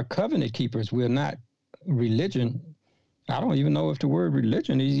we are, covenant keepers. We're not religion. I don't even know if the word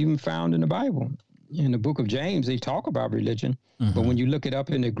religion is even found in the Bible. In the book of James, they talk about religion, but when you look it up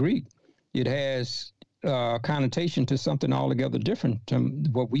in the Greek, it has connotation to something altogether different from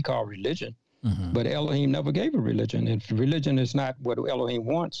what we call religion. But Elohim never gave a religion. If religion is not what Elohim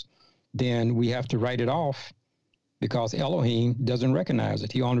wants, then we have to write it off, because Elohim doesn't recognize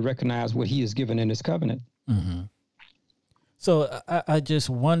it. He only recognizes what he has given in his covenant. So I just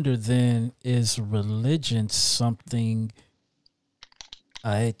wonder then, is religion something,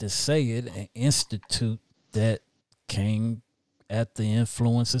 I hate to say it, an institute that came at the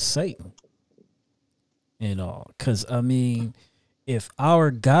influence of Satan? Because, I mean, if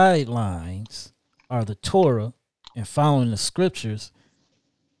our guidelines are the Torah and following the scriptures,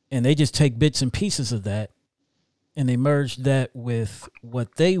 and they just take bits and pieces of that, and they merge that with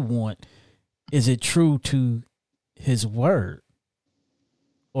what they want, is it true to his word?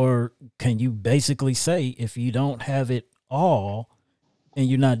 Or can you basically say, if you don't have it all and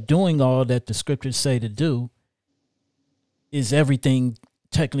you're not doing all that the scriptures say to do, is everything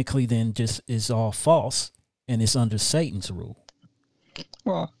technically then just is all false and it's under Satan's rule?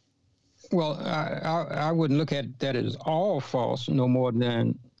 Well, I wouldn't look at that as all false, no more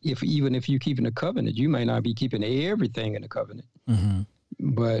than even if you're keeping the covenant, you may not be keeping everything in the covenant.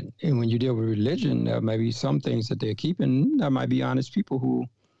 But when you deal with religion, there may be some things that they're keeping. There might be honest people who,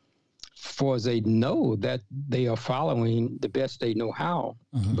 for as they know that they are following the best they know how.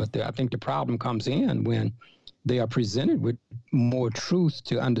 But I think the problem comes in when they are presented with more truth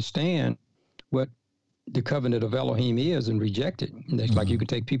to understand what the covenant of Elohim is and reject it. And it's like you could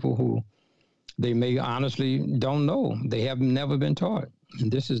take people who they may honestly don't know. They have never been taught. And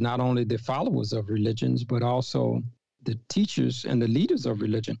this is not only the followers of religions, but also the teachers and the leaders of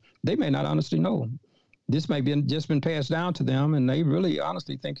religion. They may not honestly know. This may be just been passed down to them, and they really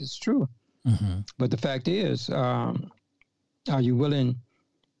honestly think it's true. But the fact is, are you willing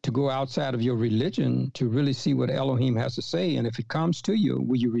to go outside of your religion to really see what Elohim has to say? And if it comes to you,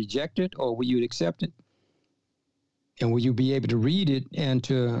 will you reject it or will you accept it? And will you be able to read it and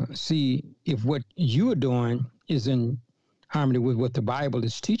to see if what you are doing is in harmony with what the Bible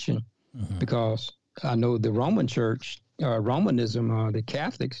is teaching? Mm-hmm. Because I know the Roman Church, Romanism, the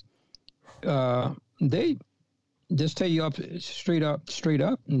Catholics, they just tell you straight up,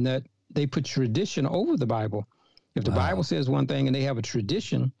 and that they put tradition over the Bible. If the Bible says one thing and they have a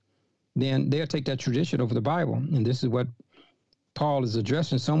tradition, then they'll take that tradition over the Bible. And this is what Paul is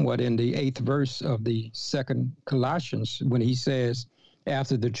addressing somewhat in the 8th verse of the 2nd Colossians, when he says,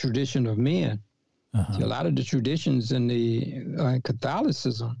 after the tradition of men. See, a lot of the traditions in the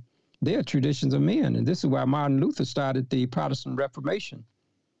Catholicism, they are traditions of men. And this is why Martin Luther started the Protestant Reformation,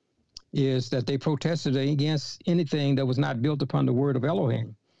 is that they protested against anything that was not built upon the word of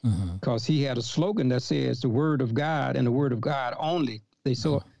Elohim. Because he had a slogan that says the word of God and the word of God only.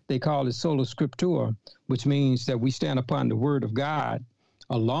 They call it sola scriptura, which means that we stand upon the word of God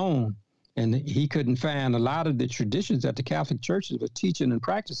alone. And he couldn't find a lot of the traditions that the Catholic churches were teaching and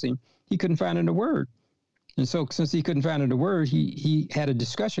practicing. He couldn't find in the word. And so since he couldn't find in the word, he had a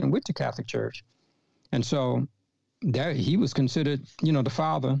discussion with the Catholic Church. And so that he was considered, the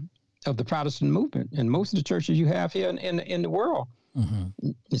father of the Protestant movement. And most of the churches you have here in the world,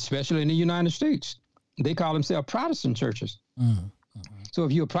 especially in the United States, they call themselves Protestant churches. So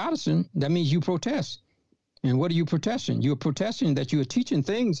if you're a Protestant, that means you protest. And what are you protesting? You're protesting that you are teaching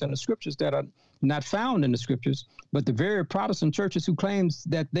things in the scriptures that are not found in the scriptures. But the very Protestant churches who claims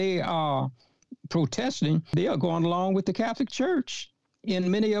that they are protesting, they are going along with the Catholic Church in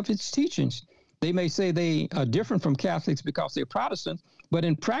many of its teachings. They may say they are different from Catholics because they're Protestants, but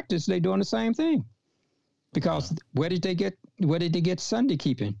in practice, they're doing the same thing. Because where did they get Sunday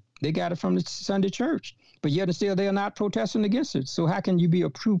keeping? They got it from the Sunday church, but yet and still they are not protesting against it. So how can you be a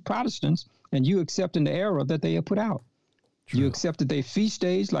true Protestant and you accepting the error that they have put out? True. You accepted their feast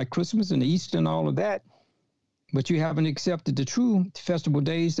days like Christmas and Easter and all of that, but you haven't accepted the true festival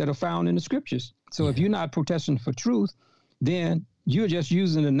days that are found in the scriptures. So if you're not protesting for truth, then you're just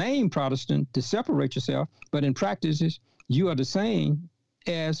using the name Protestant to separate yourself. But in practice, you are the same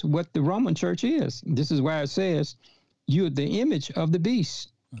as what the Roman church is. This is why it says you're the image of the beast.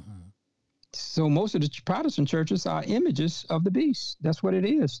 So most of the Protestant churches are images of the beast. That's what it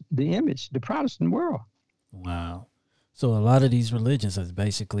is, the image, the Protestant world. Wow. So a lot of these religions is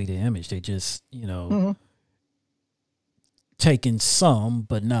basically the image. They just, taking some,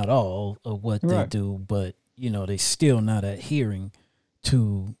 but not all of what they do. But, they still not adhering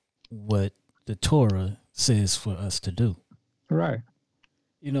to what the Torah says for us to do. Right.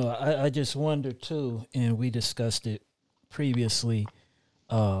 I just wonder too, and we discussed it previously,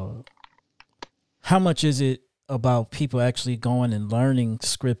 how much is it about people actually going and learning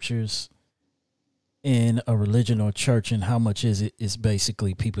scriptures in a religion or church, and how much is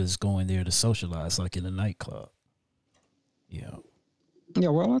basically people is going there to socialize, like in a nightclub? Yeah,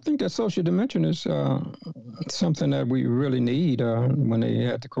 well, I think that social dimension is something that we really need when they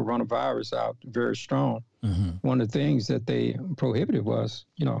had the coronavirus out very strong. One of the things that they prohibited was,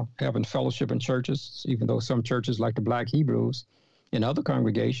 having fellowship in churches, even though some churches like the Black Hebrews and other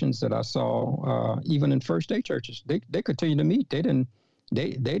congregations that I saw, even in First Day churches, they continued to meet. They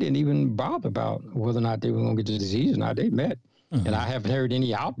didn't even bother about whether or not they were going to get the disease or not. They met. And I haven't heard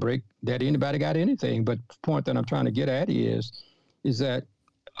any outbreak that anybody got anything. But the point that I'm trying to get at is that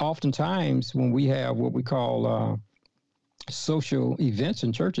oftentimes when we have what we call social events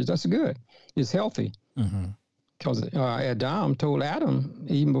in churches, that's good. It's healthy. Because Adam told Adam,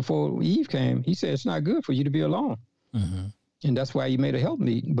 even before Eve came, he said, it's not good for you to be alone. And that's why he made a help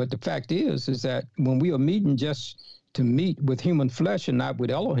meeting. But the fact is that when we are meeting just to meet with human flesh and not with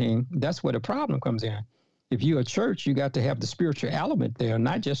Elohim, that's where the problem comes in. If you're a church, you got to have the spiritual element there,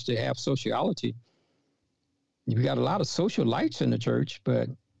 not just to have sociality. You've got a lot of social lights in the church, but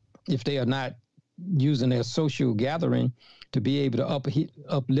if they are not using their social gathering to be able to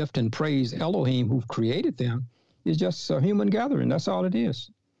uplift and praise Elohim who created them, it's just a human gathering. That's all it is.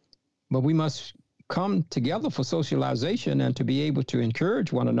 But we must come together for socialization and to be able to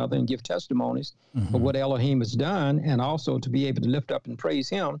encourage one another and give testimonies of what Elohim has done, and also to be able to lift up and praise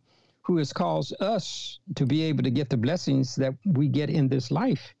him who has caused us to be able to get the blessings that we get in this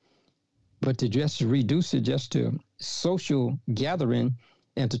life. But to just reduce it just to social gathering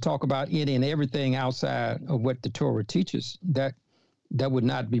and to talk about any and everything outside of what the Torah teaches, that would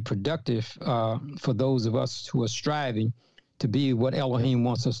not be productive for those of us who are striving to be what Elohim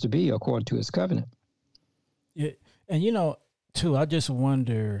wants us to be according to his covenant. Yeah. And, too, I just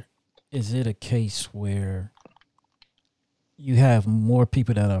wonder, is it a case where you have more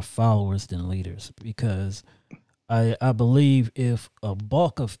people that are followers than leaders? Because I believe if a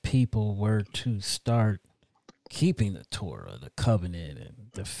bulk of people were to start keeping the Torah, the covenant, and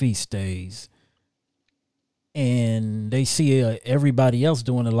the feast days, and they see everybody else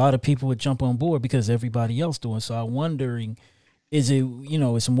doing, a lot of people would jump on board because everybody else doing. So I'm wondering, is it,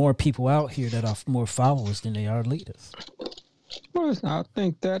 it's more people out here that are more followers than they are leaders? Well, I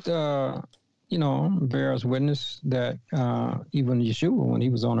think that, bears witness that even Yeshua, when he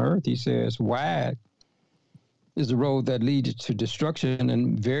was on earth, he says, wide is the road that leads to destruction,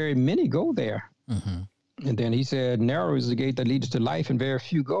 and very many go there. Mm-hmm. And then he said, narrow is the gate that leads to life, and very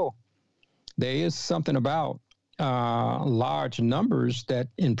few go. There is something about large numbers that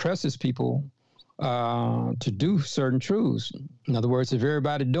impresses people to do certain truths. In other words, if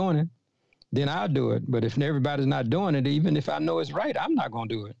everybody's doing it, then I'll do it. But if everybody's not doing it, even if I know it's right, I'm not going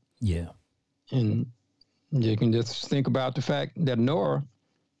to do it. Yeah. And you can just think about the fact that Noah,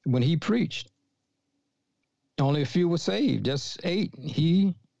 when he preached, only a few were saved, just 8.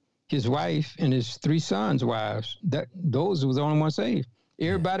 He, his wife, and his 3 sons' wives, those was the only one saved.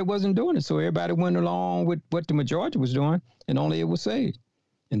 Everybody wasn't doing it, so everybody went along with what the majority was doing, and only it was saved.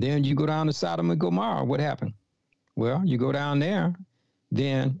 And then you go down to Sodom and Gomorrah, what happened? Well, you go down there,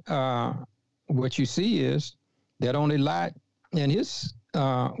 then what you see is that only Lot and his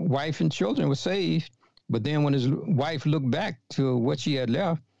wife and children were saved, but then when his wife looked back to what she had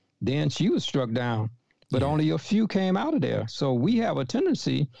left, then she was struck down. But only a few came out of there. So we have a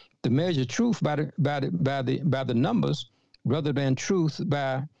tendency to measure truth by the numbers, rather than truth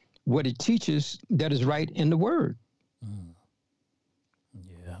by what it teaches that is right in the Word.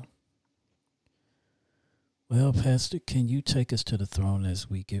 Yeah. Well, Pastor, can you take us to the throne as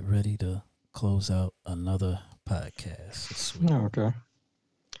we get ready to close out another podcast this week? Okay.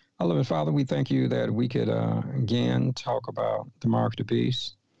 Our loving Father, we thank you that we could again talk about the mark of the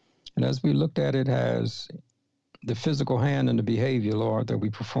beast. And as we looked at it as the physical hand and the behavior, Lord, that we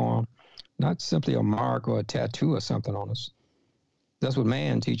perform, not simply a mark or a tattoo or something on us. That's what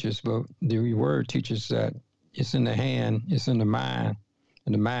man teaches, but the Word teaches that it's in the hand, it's in the mind,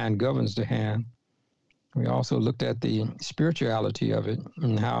 and the mind governs the hand. We also looked at the spirituality of it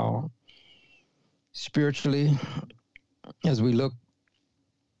and how spiritually, as we look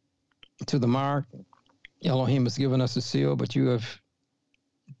to the mark, Elohim has given us a seal, but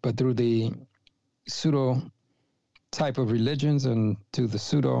through the pseudo type of religions and to the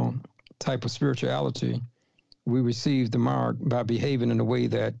pseudo type of spirituality, we receive the mark by behaving in a way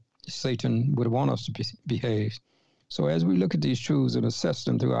that Satan would want us to behave. So as we look at these truths and assess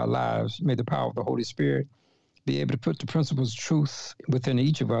them through our lives, may the power of the Holy Spirit be able to put the principles of truth within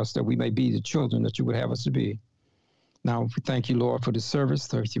each of us, that we may be the children that you would have us to be. Now, we thank you, Lord, for this service.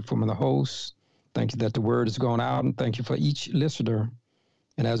 Thank you for the host. Thank you that the word has gone out, and thank you for each listener.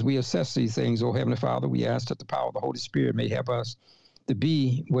 And as we assess these things, oh Heavenly Father, we ask that the power of the Holy Spirit may help us to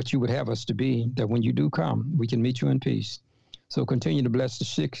be what you would have us to be, that when you do come, we can meet you in peace. So continue to bless the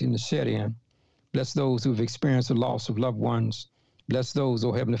sick and the shed in. Bless those who have experienced the loss of loved ones. Bless those,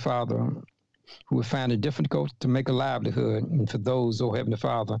 oh Heavenly Father, who have found it difficult to make a livelihood. And for those, oh Heavenly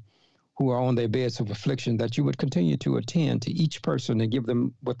Father, who are on their beds of affliction, that you would continue to attend to each person and give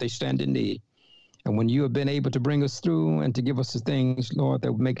them what they stand in need. And when you have been able to bring us through and to give us the things, Lord,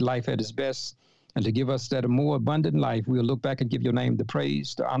 that would make life at its best, and to give us that a more abundant life, we'll look back and give your name the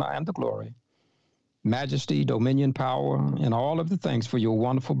praise, the honor, and the glory. Majesty, dominion, power, and all of the thanks for your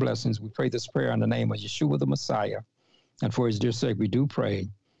wonderful blessings. We pray this prayer in the name of Yeshua the Messiah. And for his dear sake, we do pray.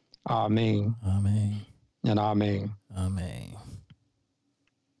 Amen. Amen. And amen. Amen.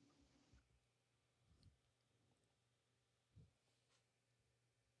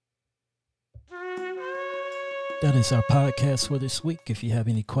 That is our podcast for this week. If you have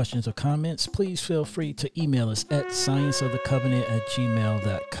any questions or comments, please feel free to email us at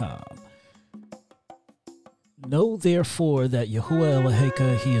scienceofthecovenant@gmail.com. Know therefore that Yahuwah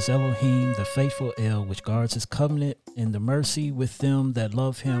Eloheka, he is Elohim, the faithful El, which guards his covenant and the mercy with them that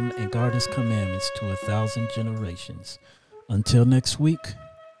love him and guard his commandments to 1,000 generations. Until next week,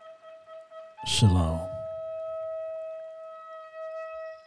 Shalom.